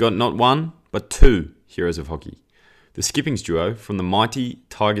 we've got not one, but two heroes of hockey. The Skippings duo from the mighty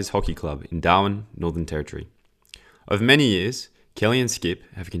Tigers Hockey Club in Darwin, Northern Territory. Over many years, Kelly and Skip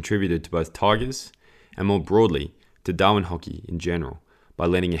have contributed to both Tigers and more broadly to Darwin hockey in general by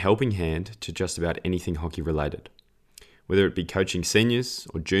lending a helping hand to just about anything hockey related. Whether it be coaching seniors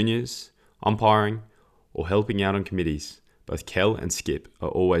or juniors, umpiring, or helping out on committees, both Kel and Skip are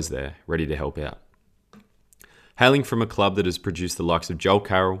always there, ready to help out. Hailing from a club that has produced the likes of Joel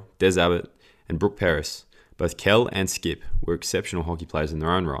Carroll, Des Abbott, and Brooke Paris, both Kel and Skip were exceptional hockey players in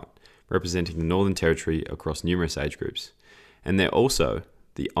their own right, representing the Northern Territory across numerous age groups. And they're also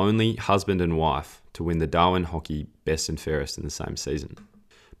the only husband and wife to win the Darwin Hockey Best and Fairest in the same season.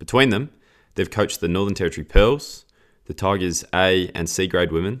 Between them, they've coached the Northern Territory Pearls, the Tigers A and C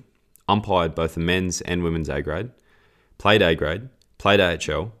grade women, umpired both the men's and women's A grade, played A grade, played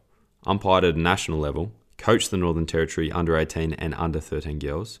AHL, umpired at a national level, coached the Northern Territory under 18 and under 13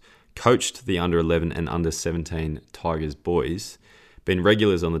 girls, coached the under 11 and under 17 Tigers boys, been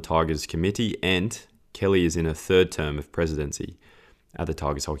regulars on the Tigers committee, and Kelly is in her third term of presidency at the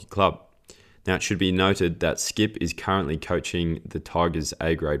Tigers Hockey Club. Now, it should be noted that Skip is currently coaching the Tigers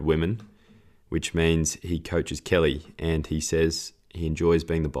A-grade women, which means he coaches Kelly, and he says he enjoys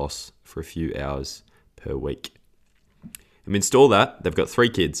being the boss for a few hours per week. Amidst all that, they've got three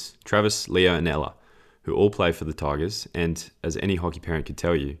kids, Travis, Leo and Ella, who all play for the Tigers, and as any hockey parent could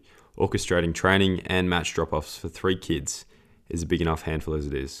tell you, orchestrating training and match drop-offs for three kids is a big enough handful as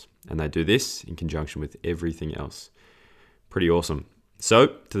it is, and they do this in conjunction with everything else. Pretty awesome. So,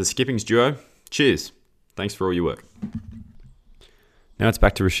 to the Skippings duo, cheers. Thanks for all your work. Now it's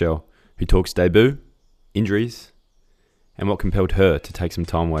back to Rechelle, who talks debut, injuries, and what compelled her to take some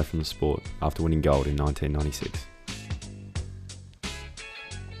time away from the sport after winning gold in 1996.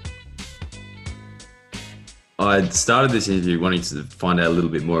 I started this interview wanting to find out a little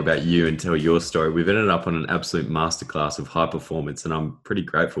bit more about you and tell your story. We've ended up on an absolute masterclass of high performance, and I'm pretty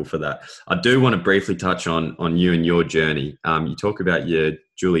grateful for that. I do want to briefly touch on you and your journey. You talk about your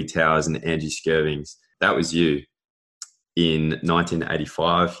Julie Towers and Angie Skirvings. That was you in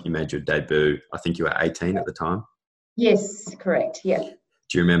 1985. You made your debut. I think you were 18 at the time. Yes, correct. Yeah.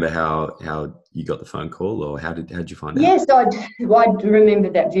 Do you remember how you got the phone call, or how did you find out? Yes, I remember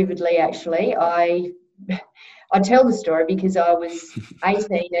that vividly. Actually, I tell the story because I was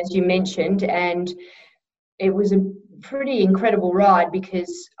 18, as you mentioned, and it was a pretty incredible ride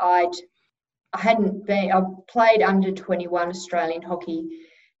because I played under 21 Australian hockey,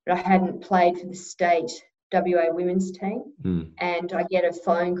 but I hadn't played for the state WA women's team. And I get a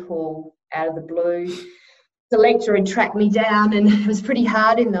phone call out of the blue. The lecturer had tracked me down, and it was pretty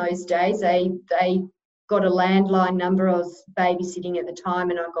hard in those days. They got a landline number. I was babysitting at the time,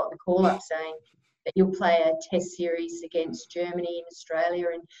 and I got the call up saying that you'll play a test series against Germany in Australia.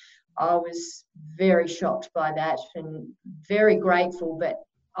 And I was very shocked by that and very grateful, but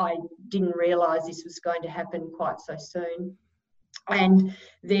I didn't realise this was going to happen quite so soon. And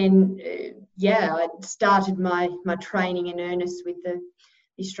then, I started my training in earnest with the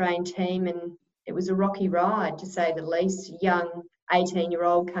Australian team, and it was a rocky ride, to say the least. Young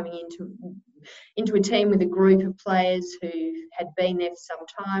 18-year-old coming into a team with a group of players who had been there for some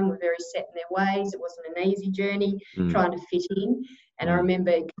time, were very set in their ways. It wasn't an easy journey trying to fit in. And I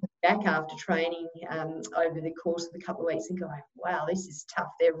remember coming back after training over the course of a couple of weeks and going, wow, this is tough.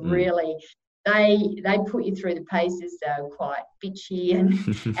 They're really... They put you through the paces. They're quite bitchy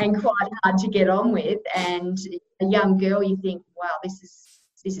and quite hard to get on with. And a young girl, you think, wow, this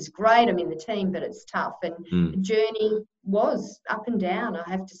is great. I'm in the team, but it's tough. And the journey was up and down, I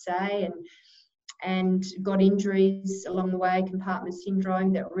have to say, and got injuries along the way, compartment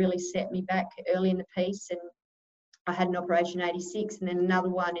syndrome, that really set me back early in the piece. And I had an operation in 86 and then another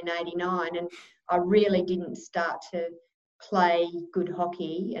one in 89. And I really didn't start to play good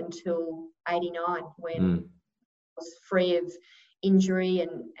hockey until 89, when I was free of injury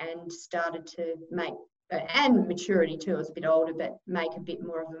and started to make, and maturity too. I was a bit older, but make a bit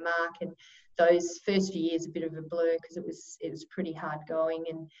more of a mark. And those first few years a bit of a blur, because it was pretty hard going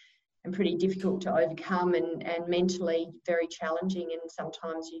and pretty difficult to overcome and mentally very challenging. And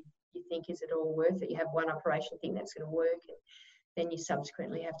sometimes you think, is it all worth it? You have one operation, think that's going to work, and then you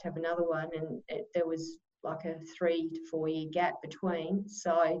subsequently have to have another one. And there was like a 3 to 4 year gap between.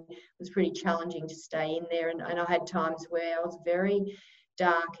 So it was pretty challenging to stay in there. And I had times where I was very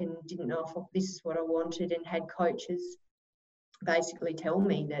dark and didn't know if this is what I wanted, and had coaches basically tell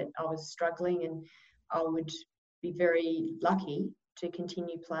me that I was struggling and I would be very lucky to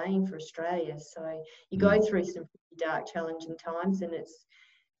continue playing for Australia. So you go through some pretty dark, challenging times, and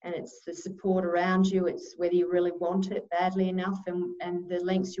it's the support around you. It's whether you really want it badly enough, and the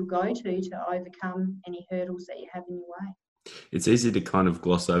lengths you'll go to overcome any hurdles that you have in your way. It's easy to kind of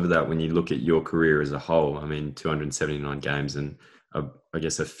gloss over that when you look at your career as a whole. I mean, 279 games and I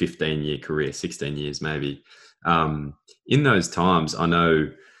guess a 15-year career, 16 years maybe. In those times, I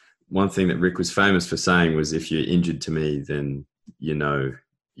know one thing that Rick was famous for saying was, if you're injured to me, then you're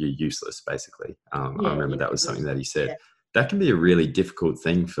useless, basically. I remember that was something that he said. Yeah. That can be a really difficult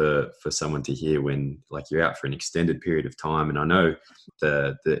thing for someone to hear when, like, you're out for an extended period of time. And I know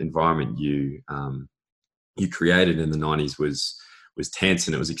the environment you created in the 90s was tense,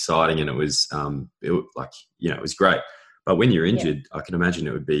 and it was exciting, and it was it was great. But when you're injured, I can imagine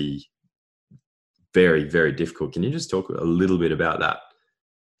it would be very, very difficult. Can you just talk a little bit about that?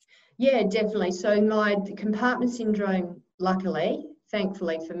 Yeah, definitely. So my compartment syndrome, luckily,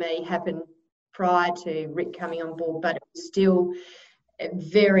 thankfully for me, happened prior to Rick coming on board, but it was still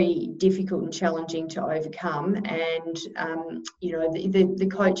very difficult and challenging to overcome. And the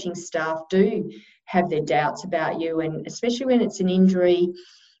coaching staff do have their doubts about you, and especially when it's an injury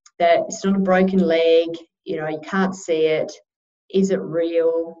that it's not a broken leg, you can't see it. Is it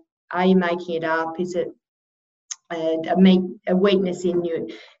real? Are you making it up? Is it a weakness in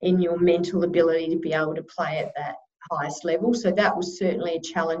your mental ability to be able to play at that highest level? So that was certainly a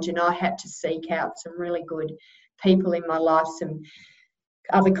challenge, and I had to seek out some really good people in my life, some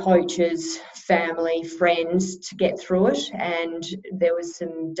other coaches, family, friends, to get through it. And there was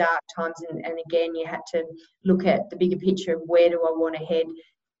some dark times, and again, you had to look at the bigger picture of, where do I want to head?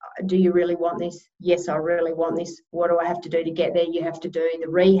 Do you really want this? Yes, I really want this. What do I have to do to get there? You have to do the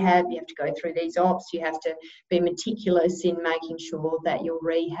rehab. You have to go through these ops. You have to be meticulous in making sure that your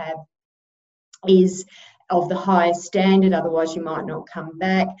rehab is of the highest standard, otherwise you might not come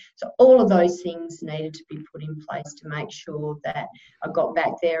back. So all of those things needed to be put in place to make sure that I got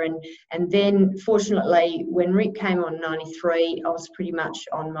back there. And then, fortunately, when Rick came on in 93, I was pretty much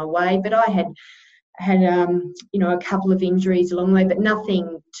on my way, but I had a couple of injuries along the way, but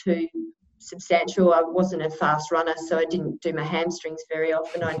nothing too substantial. I wasn't a fast runner, so I didn't do my hamstrings very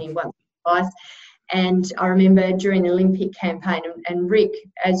often, only once or twice. And I remember during the Olympic campaign, and Rick,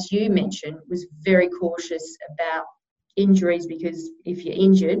 as you mentioned, was very cautious about injuries, because if you're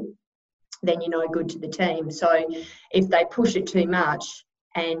injured, then you're no good to the team. So if they push it too much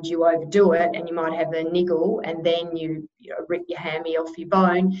and you overdo it, and you might have a niggle, and then you rip your hammy off your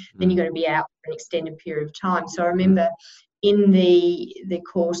bone, then you're going to be out for an extended period of time. So I remember in the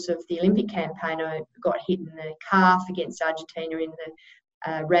course of the Olympic campaign, I got hit in the calf against Argentina in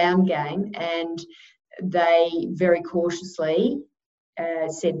the round game, and they very cautiously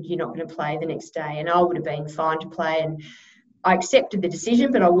said, you're not going to play the next day. And I would have been fine to play, and I accepted the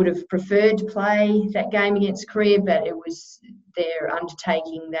decision, but I would have preferred to play that game against Korea, but it was their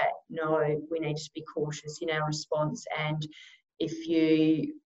undertaking that, no, we need to be cautious in our response. And if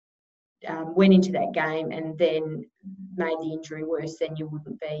you went into that game and then made the injury worse, then you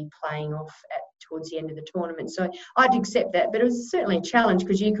wouldn't be playing off towards the end of the tournament. So I'd accept that, but it was certainly a challenge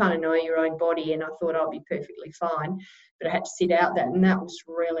because you kind of know your own body, and I thought I'd be perfectly fine, but I had to sit out that, and that was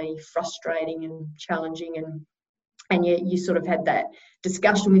really frustrating and challenging. And you sort of had that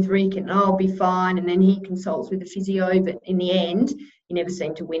discussion with Rick, and I'll be fine, and then he consults with the physio, but in the end, you never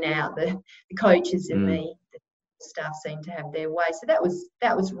seem to win out. The coaches and the staff seem to have their way. So that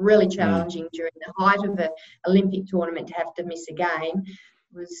was really challenging during the height of the Olympic tournament. To have to miss a game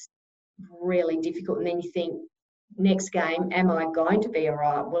was really difficult. And then you think, next game, am I going to be all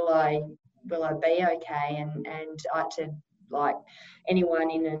right? Will I be okay? And I had to, like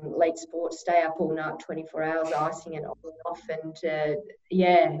anyone in an elite sport, stay up all night, 24 hours, icing it off. And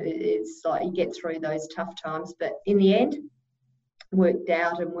it's like you get through those tough times. But in the end, worked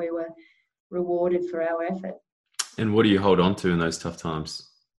out, and we were rewarded for our effort. And what do you hold on to in those tough times?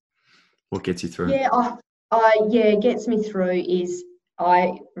 What gets you through? Gets me through is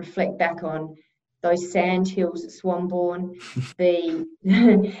I reflect back on those sand hills at Swanbourne, the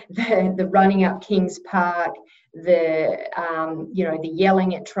running up Kings Park, the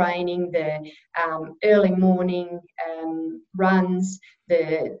yelling at training, the early morning runs,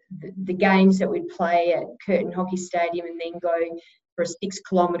 the games that we'd play at Curtin Hockey Stadium, and then go for a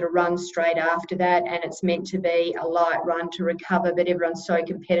 6-kilometre run straight after that, and it's meant to be a light run to recover, but everyone's so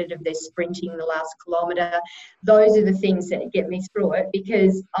competitive they're sprinting the last kilometre. Those are the things that get me through it,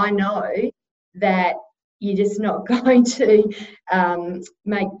 because I know that you're just not going to you're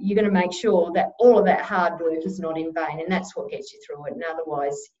going to make sure that all of that hard work is not in vain, and that's what gets you through it. And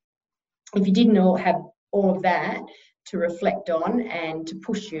otherwise, if you didn't have all of that to reflect on and to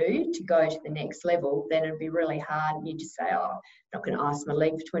push you to go to the next level, then it'd be really hard, and you just say, I'm not going to ice my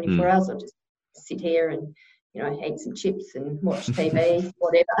leg for 24 hours, I'll just sit here and eat some chips and watch TV,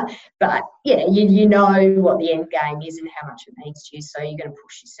 whatever. But yeah, you know what the end game is and how much it means to you, so you're going to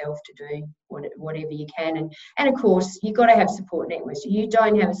push yourself to do whatever you can. And of course, you've got to have support networks. You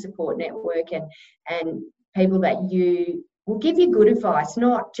don't have a support network and people that you will give you good advice,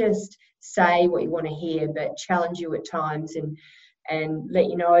 not just say what you want to hear, but challenge you at times and let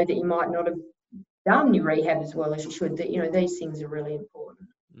you know that you might not have done your rehab as well as you should, that these things are really important.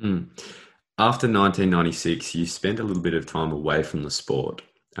 After 1996, you spent a little bit of time away from the sport.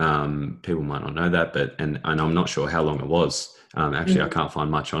 People might not know that, and I'm not sure how long it was. Actually, I can't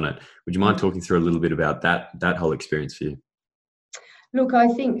find much on it. Would you mind talking through a little bit about that whole experience for you? Look, I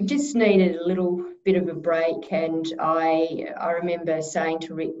think just needed a little bit of a break, and I remember saying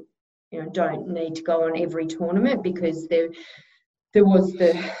to Rick, don't need to go on every tournament, because there was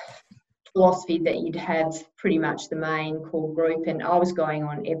the philosophy that you'd have pretty much the main core group, and I was going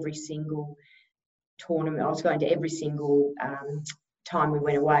on every single tournament. I was going to every single time we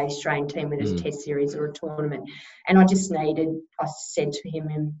went away, Australian team, whether it's a test series or a tournament. And I said to him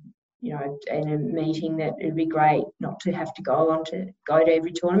in a meeting that it'd be great not to have to go to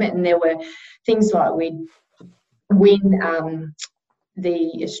every tournament. And there were things like we'd win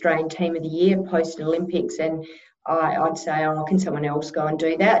the Australian Team of the Year post-Olympics, and I'd say, can someone else go and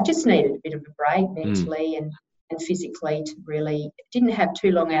do that? I just needed a bit of a break mentally and physically to really, didn't have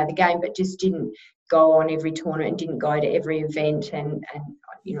too long out of the game, but just didn't go on every tournament, didn't go to every event. And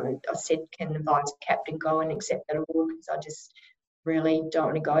I said, can the vice captain go and accept that award? Because I just really don't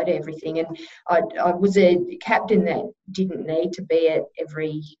want to go to everything. And I was a captain that didn't need to be at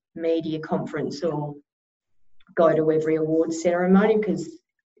every media conference or go to every award ceremony, because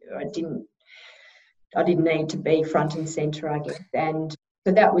I didn't need to be front and centre, I guess. And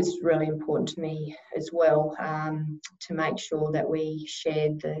so that was really important to me as well, to make sure that we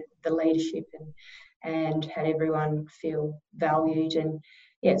shared the leadership and had everyone feel valued. And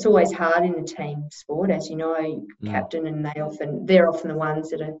yeah, it's always hard in a team sport, as you know, captain, and they're often the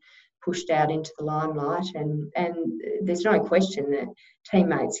ones that are pushed out into the limelight. And there's no question that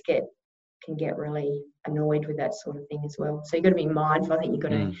teammates can get really annoyed with that sort of thing as well. So you've got to be mindful. I think you've got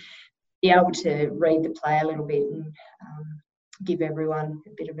to be able to read the play a little bit and give everyone a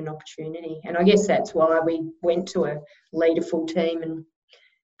bit of an opportunity. And I guess that's why we went to a leaderful team and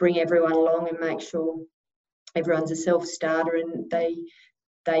bring everyone along and make sure everyone's a self-starter and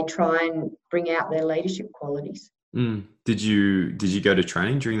they try and bring out their leadership qualities. Did you go to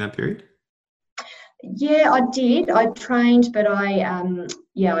training during that period? Yeah, I did. I trained, but I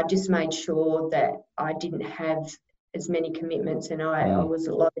just made sure that I didn't have as many commitments, and I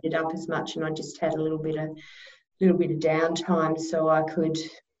wasn't loaded up as much, and I just had a little bit of little bit of downtime so I could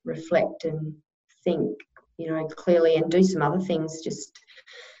reflect and think, clearly, and do some other things, just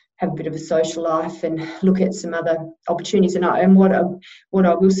have a bit of a social life and look at some other opportunities. And what I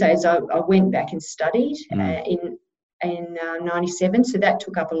will say is I went back and studied in 97, so that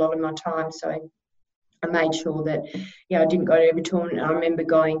took up a lot of my time. So I made sure that, I didn't go to every tournament. I remember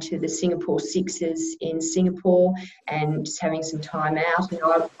going to the Singapore Sixers in Singapore and just having some time out. And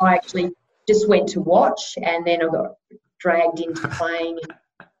I actually just went to watch, and then I got dragged into playing.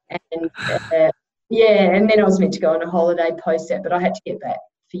 And and then I was meant to go on a holiday post that, but I had to get back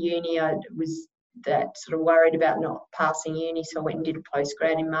for uni. I was that sort of worried about not passing uni, so I went and did a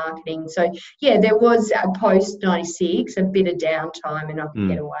postgrad in marketing. So there was a post 96, a bit of downtime, and I could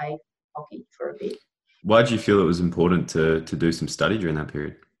get away from hockey for a bit. Why did you feel it was important to do some study during that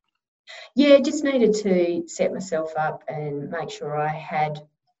period? Just needed to set myself up and make sure I had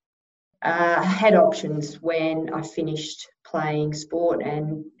options when I finished playing sport,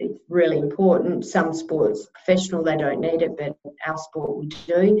 and it's really important. Some sports, professional, they don't need it, but our sport we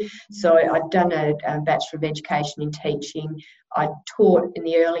do. So I'd done a Bachelor of Education in Teaching. I taught in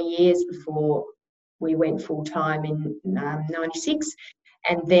the early years before we went full-time in 96.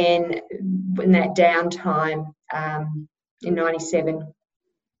 And then in that downtime in 97,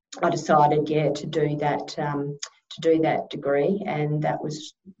 I decided, to do that degree, and that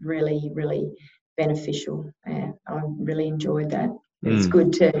was really, really beneficial. I really enjoyed that. It's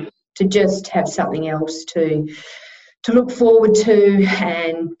good to just have something else to look forward to,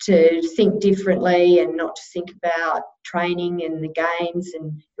 and to think differently, and not to think about training and the games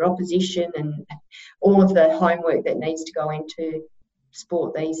and your opposition and all of the homework that needs to go into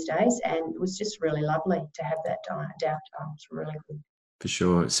sport these days. And it was just really lovely to have that downtime. It's really good. For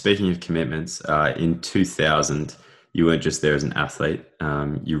sure. Speaking of commitments, in 2000, you weren't just there as an athlete.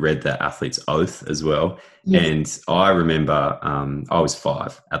 You read the athlete's oath as well. Yes. And I remember I was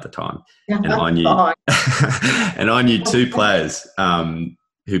 5 at the time, and I knew and I knew 2 players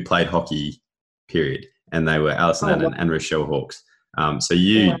who played hockey, period. And they were Alison Allen and Rechelle Hawkes. So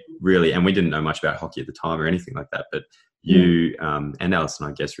you really, and we didn't know much about hockey at the time or anything like that, but you and Alison,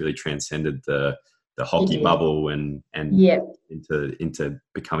 I guess, really transcended the hockey bubble and into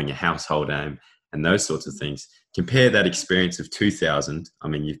becoming a household name and those sorts of things. Compare that experience of 2000. I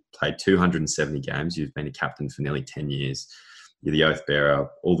mean, you've played 270 games. You've been a captain for nearly 10 years. You're the oath bearer,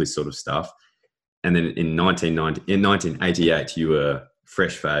 all this sort of stuff. And then in 1988, you were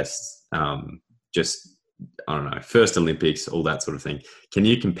fresh-faced, I don't know, first Olympics, all that sort of thing. Can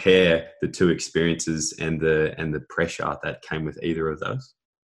you compare the 2 experiences and the pressure that came with either of those?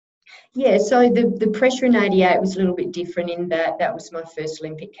 Yeah, so the pressure in 88 was a little bit different in that was my first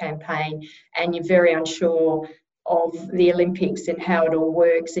Olympic campaign, and you're very unsure of the Olympics and how it all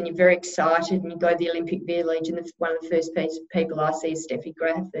works, and you're very excited, and you go to the Olympic Village, and one of the first people I see is Steffi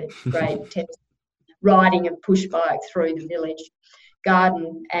Graf, the great tennis, riding a push bike through the village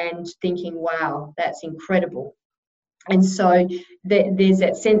garden, and thinking, wow, that's incredible. And so there's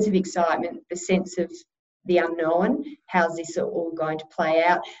that sense of excitement, the sense of the unknown, how's this all going to play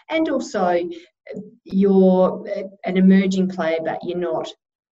out, and also you're an emerging player, but you're not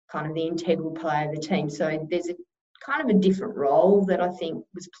kind of the integral player of the team. So there's a kind of a different role that I think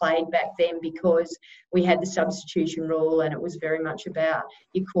was played back then, because we had the substitution rule, and it was very much about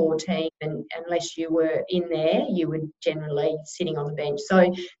your core team, and unless you were in there, you were generally sitting on the bench.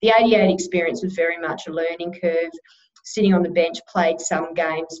 So the 88 experience was very much a learning curve. Sitting on the bench, played some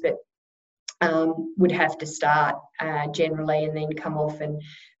games, but would have to start generally, and then come off, and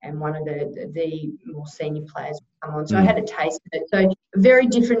one of the more senior players would come on. So I had a taste of it. So a very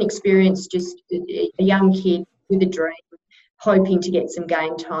different experience, just a young kid with a dream, hoping to get some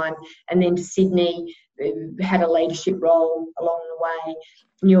game time, and then to Sydney, had a leadership role along the way.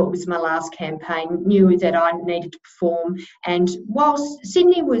 Knew it was my last campaign, knew that I needed to perform. And whilst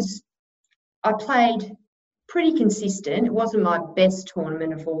Sydney I played pretty consistent. It wasn't my best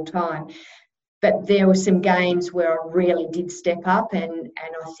tournament of all time, but there were some games where I really did step up, and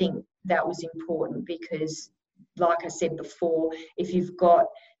I think that was important, because, like I said before, if you've got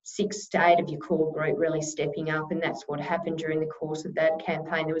 6 to 8 of your core group really stepping up, and that's what happened during the course of that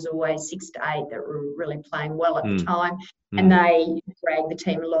campaign. There was always 6 to 8 that were really playing well at the time, and they dragged the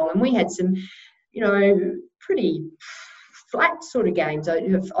team along. And we had some, pretty flat sort of games.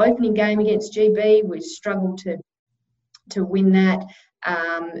 Opening game against GB, we struggled to win that.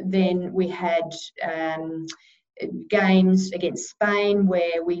 Then we had games against Spain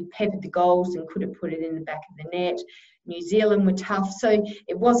where we peppered the goals and couldn't put it in the back of the net. New Zealand were tough. So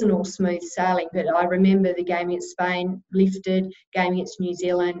it wasn't all smooth sailing, but I remember the game against Spain lifted, game against New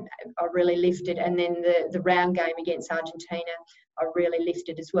Zealand, I really lifted, and then the round game against Argentina, I really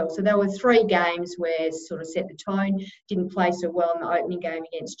lifted as well. So there were 3 games where sort of set the tone. Didn't play so well in the opening game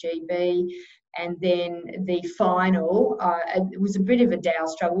against GB. And then the final, it was a bit of a dour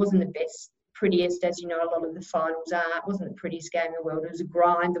struggle. It wasn't the best, prettiest, as you know, a lot of the finals are. It wasn't the prettiest game in the world. It was a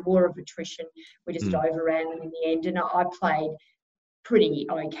grind, the war of attrition. We just overran them in the end. And I played pretty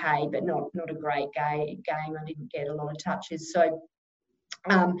okay, but not a great game. I didn't get a lot of touches. So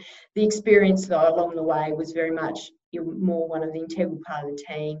the experience, though, along the way was very much you're more one of the integral part of the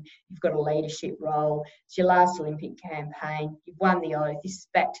team. You've got a leadership role. It's your last Olympic campaign. You've won the oath. This is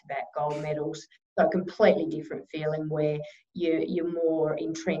back-to-back gold medals. So a completely different feeling where you're more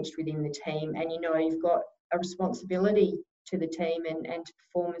entrenched within the team, and you know you've got a responsibility to the team and to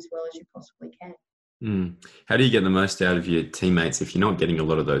perform as well as you possibly can. How do you get the most out of your teammates if you're not getting a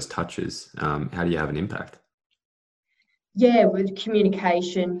lot of those touches? How do you have an impact? Yeah, with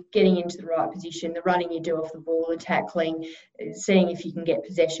communication, getting into the right position, the running you do off the ball, the tackling, seeing if you can get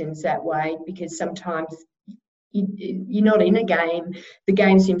possessions that way, because sometimes you're not in a game. The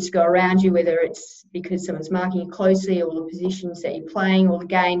game seems to go around you, whether it's because someone's marking you closely or the positions that you're playing, or the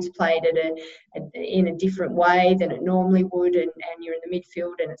game's played in a different way than it normally would, and you're in the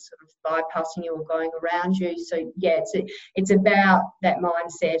midfield and it's sort of bypassing you or going around you. So, yeah, it's about that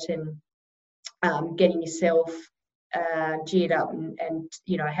mindset and getting yourself geared up and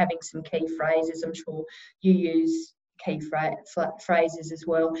you know, having some key phrases. I'm sure you use key phrases as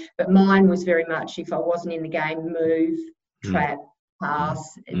well, but mine was very much, if I wasn't in the game, move, trap,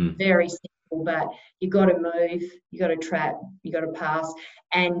 pass. Very simple, but you got to move, you got to trap, you got to pass.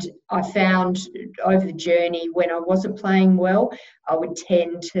 And I found over the journey, when I wasn't playing well, I would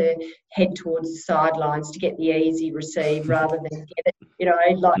tend to head towards the sidelines to get the easy receive rather than get it, you know,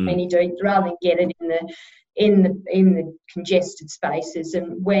 like many do, rather than get it in the congested spaces.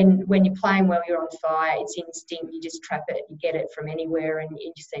 And when you're playing well, you're on fire, it's instinct, you just trap it, you get it from anywhere, and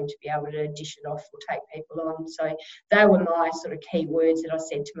you just seem to be able to dish it off or take people on. So they were my sort of key words that I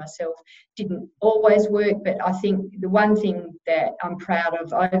said to myself. Didn't always work, but I think the one thing that I'm proud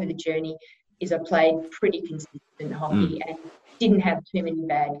of over the journey is I played pretty consistent hockey and didn't have too many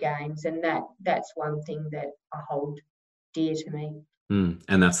bad games, and that's one thing that I hold dear to me.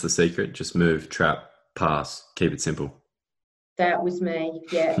 And that's the secret, just move, trap, pass, keep it simple. That was me.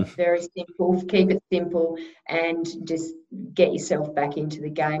 Yeah, very simple. Keep it simple and just get yourself back into the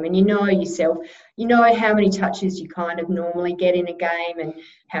game. And you know yourself, you know how many touches you kind of normally get in a game and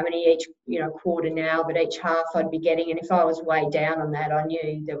how many each, you know, quarter now, but each half I'd be getting. And if I was way down on that, I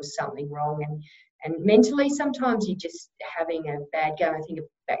knew there was something wrong. And mentally, sometimes you're just having a bad game. I think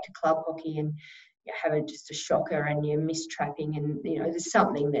back to club hockey and you have just a shocker and you're mistrapping, and you know there's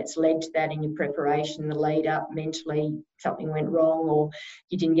something that's led to that in your preparation, the lead up, mentally something went wrong, or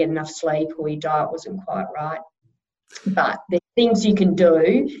you didn't get enough sleep, or your diet wasn't quite right. But there's things you can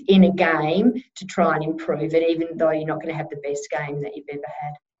do in a game to try and improve it, even though you're not going to have the best game that you've ever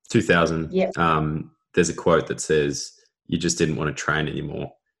had. 2000. Yep. There's a quote that says you just didn't want to train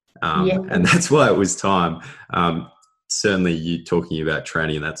anymore, and that's why it was time. Certainly you talking about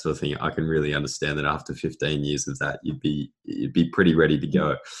training and that sort of thing, I can really understand that after 15 years of that, you'd be pretty ready to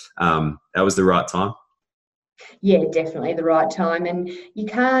go. That was the right time? Yeah, definitely the right time. And you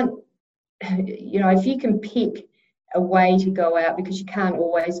can't, you know, if you can pick a way to go out, because you can't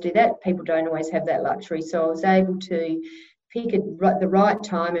always do that. People don't always have that luxury. So I was able to pick the right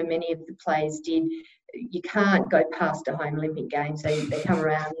time, and many of the players did. You can't go past a home Olympic Games. They come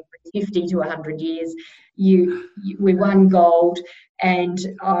around every 50 to 100 years. We won gold, and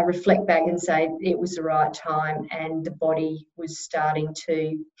I reflect back and say it was the right time, and the body was starting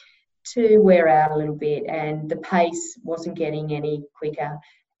to wear out a little bit, and the pace wasn't getting any quicker,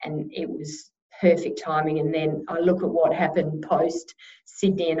 and it was perfect timing. And then I look at what happened post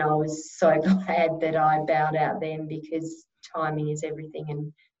Sydney, and I was so glad that I bowed out then, because timing is everything,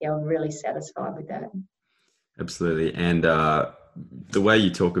 and yeah, I'm really satisfied with that. Absolutely. And the way you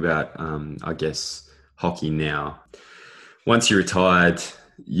talk about, I guess, hockey now, once you retired,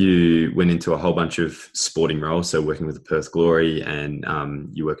 you went into a whole bunch of sporting roles. So working with the Perth Glory, and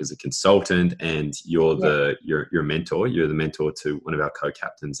you work as a consultant, and you're you're a mentor. You're the mentor to one of our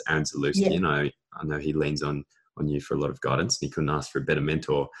co-captains, Aaron Zalewski. And I know he leans on you for a lot of guidance, and he couldn't ask for a better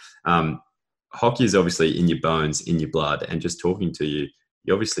mentor. Hockey is obviously in your bones, in your blood, and just talking to you,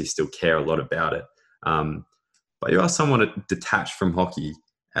 you obviously still care a lot about it. But you are somewhat detached from hockey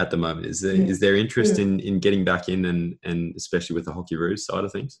at the moment. Is there interest in getting back in, and especially with the Hockeyroos side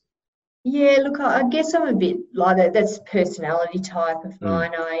of things? Yeah, look, I guess I'm a bit like that. That's a personality type of Mm,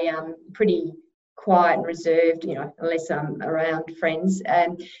 mine. I am pretty quiet and reserved, unless I'm around friends.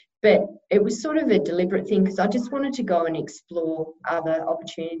 But it was sort of a deliberate thing because I just wanted to go and explore other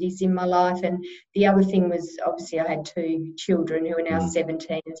opportunities in my life. And the other thing was obviously I had two children who are now mm,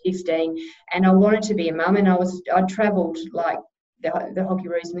 17 and 15, and I wanted to be a mum. And I travelled like the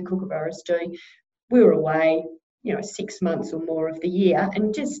Hockeyroos and the Kookaburras do. We were away, 6 months or more of the year,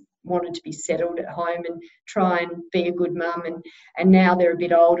 and just wanted to be settled at home and try and be a good mum. And now they're a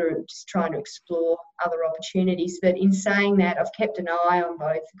bit older, just trying to explore other opportunities. But in saying that, I've kept an eye on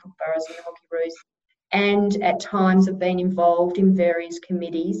both the Kookaburras and the Hockeyroos, and at times I've been involved in various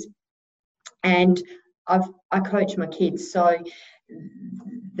committees, and I coach my kids. So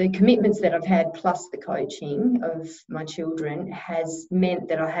the commitments that I've had plus the coaching of my children has meant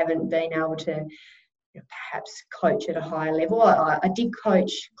that I haven't been able to perhaps coach at a higher level. I did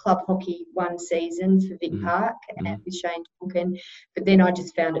coach club hockey one season for Vic mm, Park and mm. with Shane Duncan, but then I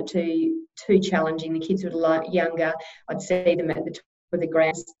just found it too challenging. The kids were younger. I'd see them at the top of the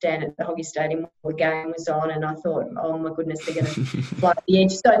grandstand at the hockey stadium while the game was on, and I thought, oh my goodness, they're going to fly the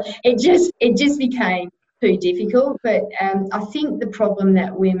edge. So it just became too difficult. But I think the problem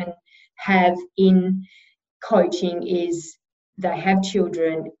that women have in coaching is they have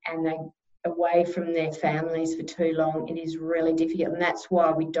children and they away from their families for too long. It is really difficult, and that's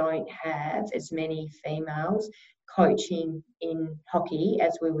why we don't have as many females coaching in hockey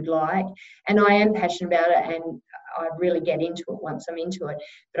as we would like. And I am passionate about it, and I really get into it once I'm into it.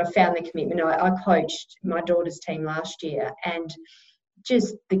 But I found the commitment. I coached my daughter's team last year, and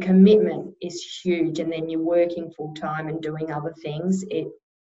just the commitment is huge. And then you're working full time and doing other things.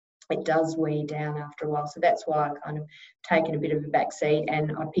 It does wear down after a while. So that's why I kind of taken a bit of a back seat,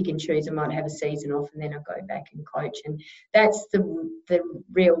 and I pick and choose. I might have a season off and then I go back and coach. And that's the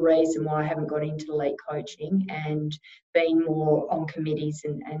real reason why I haven't got into elite coaching and been more on committees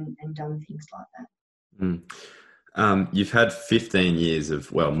and done things like that. You've had 15 years of,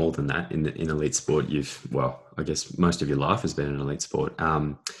 well, more than that in elite sport. I guess most of your life has been in elite sport.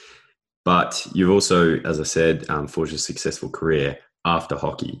 But you've also, as I said, forged a successful career after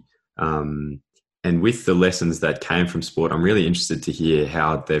hockey. And with the lessons that came from sport, I'm really interested to hear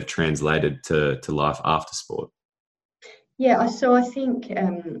how they've translated to life after sport. Yeah, so I think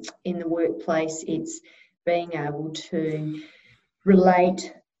in the workplace, it's being able to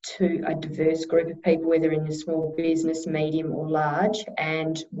relate to a diverse group of people, whether in a small business, medium or large,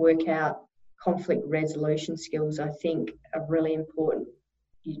 and work out conflict resolution skills, I think, are really important.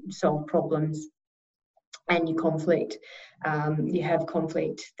 You solve problems and your conflict. You have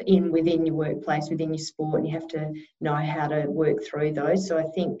conflict within your workplace, within your sport, and you have to know how to work through those. So I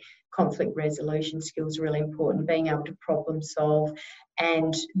think conflict resolution skills are really important, being able to problem solve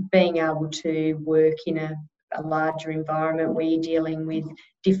and being able to work in a larger environment where you're dealing with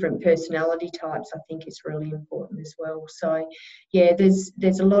different personality types, I think is really important as well. So yeah,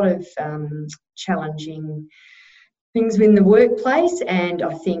 there's a lot of challenging things in the workplace, and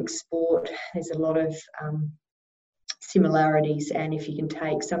I think sport, there's a lot of similarities, and if you can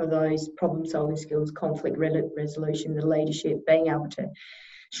take some of those problem solving skills, conflict resolution, the leadership, being able to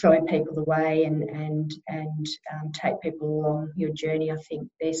show people the way and take people along your journey, I think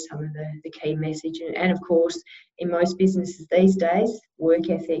there's some of the key message. And of course, in most businesses these days, work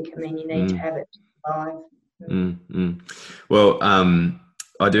ethic, I mean, you need to have it to survive. Well,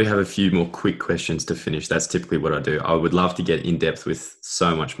 I do have a few more quick questions to finish. That's typically what I do. I would love to get in depth with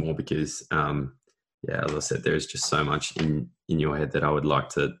so much more because, as I said, there is just so much in your head that I'd like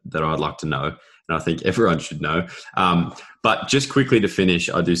to know, and I think everyone should know. But just quickly to finish,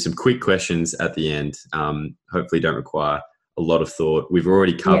 I do some quick questions at the end. Hopefully, don't require a lot of thought. We've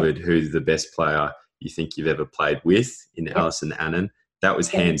already covered who's the best player you think you've ever played with in Alison Annan. That was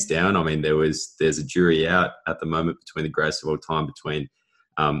hands down. I mean, there's a jury out at the moment between the greatest of all time between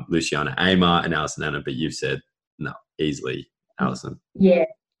Luciana Amar and Alison Annan, but you've said no, easily Alison. Yeah,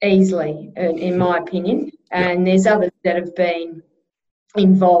 easily, in my opinion. And there's others that have been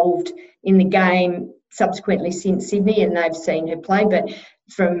involved in the game subsequently since Sydney, and they've seen her play. But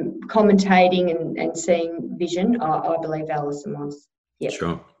from commentating and seeing vision, I believe Alison was. Yep.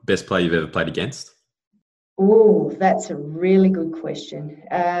 Sure. Best player you've ever played against? Oh, that's a really good question.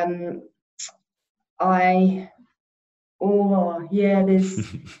 There's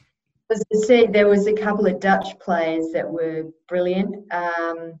as I said, there was a couple of Dutch players that were brilliant.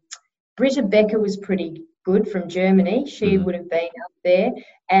 Britta Becker was pretty good from Germany. She would have been up there.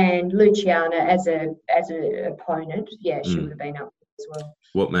 And Luciana as an opponent, she would have been up there as well.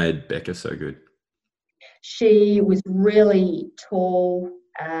 What made Becker so good? She was really tall,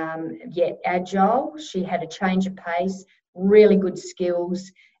 yet agile. She had a change of pace, really good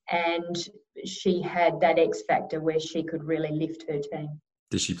skills, and she had that X factor where she could really lift her team.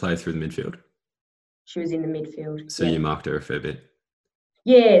 Did she play through the midfield? She was in the midfield. So you marked her a fair bit.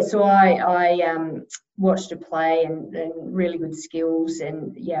 Yeah, so I watched her play and really good skills,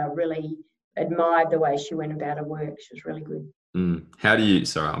 and yeah, really admired the way she went about her work. She was really good. How do you?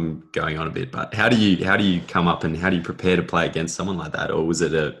 Sorry, I'm going on a bit, but how do you come up and how do you prepare to play against someone like that, or was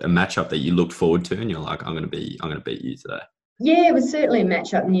it a matchup that you looked forward to and you're like, I'm going to beat you today? Yeah, it was certainly a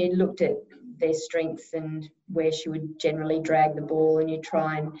matchup, and you looked at their strengths and where she would generally drag the ball, and you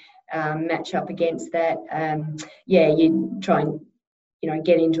try and match up against that. You try and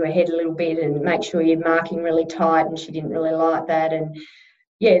get into her head a little bit and make sure you're marking really tight, and she didn't really like that. And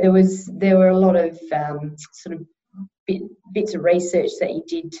yeah, there were a lot of sort of bits of research that you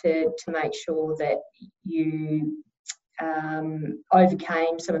did to make sure that you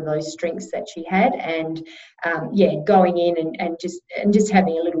overcame some of those strengths that she had, and going in and just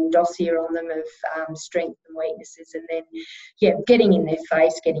having a little dossier on them of strengths and weaknesses, and then getting in their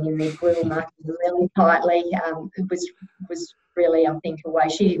face, getting in their grill, marking them really tightly. It was really, I think, a way.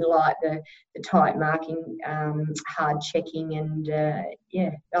 She didn't like the tight marking, hard checking, and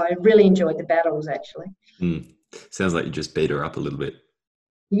I really enjoyed the battles actually. Sounds like you just beat her up a little bit.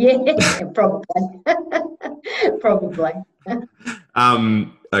 Yeah, probably. Probably.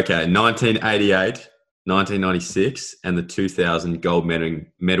 Okay, 1988, 1996, and the 2000 gold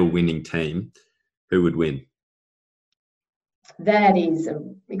medal winning team. Who would win? That is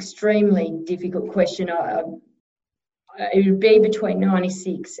an extremely difficult question. It would be between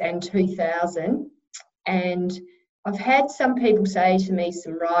 96 and 2000. And I've had some people say to me,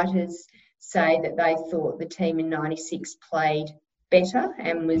 some writers say that they thought the team in 96 played better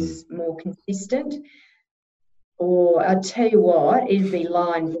and was more consistent. Or I'll tell you what, it'd be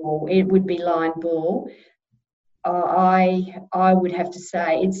line ball. It would be line ball. I would have to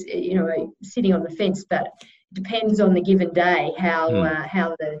say it's sitting on the fence, but it depends on the given day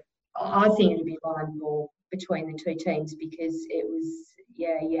I think it'd be line ball between the two teams, because it was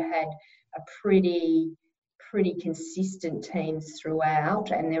you had a pretty consistent teams throughout,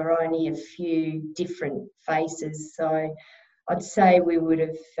 and there were only a few different faces. So I'd say we would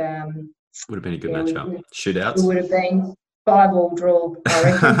have been a good matchup. Shootouts? It would have been 5-5 draw, I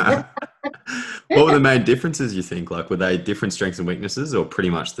reckon. What were the main differences, you think? Like, were they different strengths and weaknesses, or pretty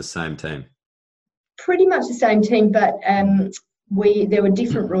much the same team? Pretty much the same team, but there were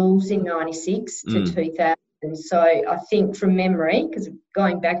different rules in 96 to 2000. So I think from memory, because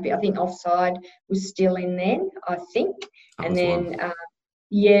going back a bit, I think offside was still in then, I think. And then,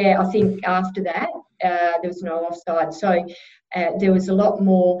 I think after that, there was no offside. So there was a lot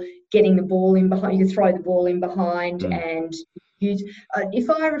more getting the ball in behind. You could throw the ball in behind and use. If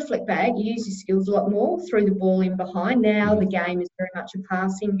I reflect back, you use your skills a lot more, threw the ball in behind. Now the game is very much a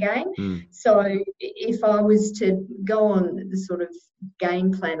passing game. So if I was to go on the sort of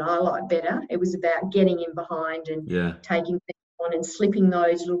game plan I like better, it was about getting in behind and taking things on and slipping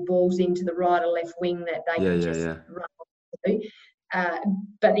those little balls into the right or left wing that they could just run through.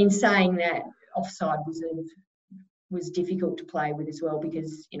 But in saying that, offside was difficult to play with as well,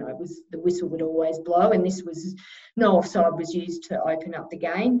 because it was the whistle would always blow, and this was no offside was used to open up the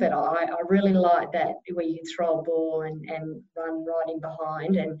game. But I really like that, where you can throw a ball and run right in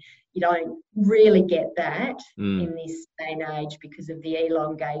behind, and you don't really get that in this day and age because of the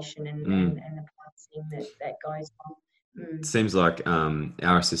elongation and the passing that goes on. It seems like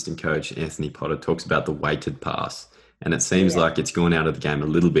our assistant coach Anthony Potter talks about the weighted pass, and it seems like it's gone out of the game a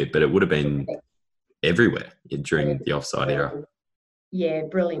little bit, but it would have been everywhere during the offside era. Yeah,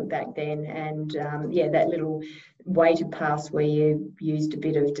 brilliant back then. And that little weighted pass where you used a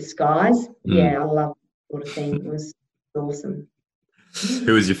bit of disguise. I love that sort of thing. It was awesome.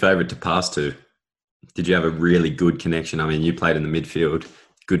 Who was your favourite to pass to? Did you have a really good connection? I mean, you played in the midfield,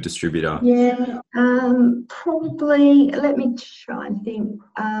 good distributor. Yeah, probably, let me try and think.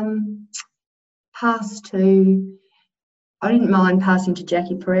 Pass to... I didn't mind passing to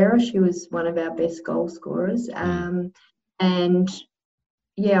Jackie Pereira. She was one of our best goal scorers. And I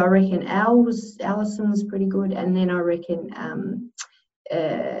reckon Alison was pretty good. And then I reckon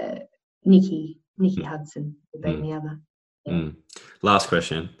Nikki Hudson would be the other. Last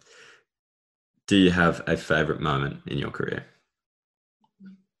question. Do you have a favourite moment in your career?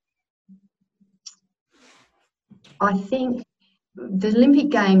 I think the Olympic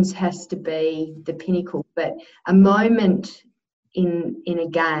Games has to be the pinnacle, but a moment in a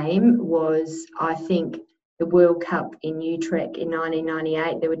game was, I think, the World Cup in Utrecht in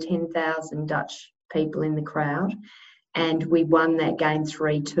 1998. There were 10,000 Dutch people in the crowd, and we won that game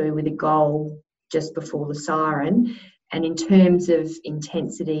 3-2 with a goal just before the siren. And in terms of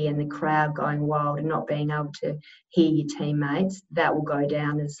intensity and the crowd going wild and not being able to hear your teammates, that will go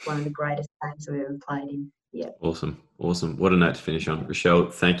down as one of the greatest games I've ever played in. Yeah. Awesome. What a note to finish on.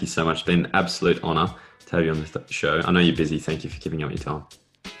 Rechelle, thank you so much. It's been an absolute honour to have you on the show. I know you're busy. Thank you for giving up your time.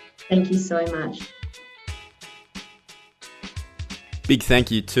 Thank you so much. Big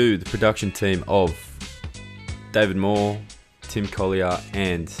thank you to the production team of David Moore, Tim Collier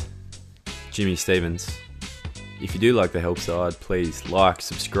and Jimmy Stevens. If you do like the Help Side, please like,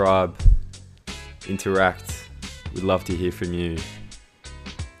 subscribe, interact. We'd love to hear from you.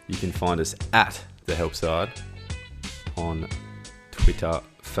 You can find us at the Help Side on Twitter,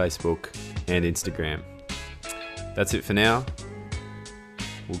 Facebook and Instagram. That's it for now.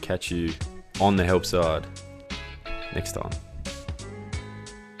 We'll catch you on the Help Side next time.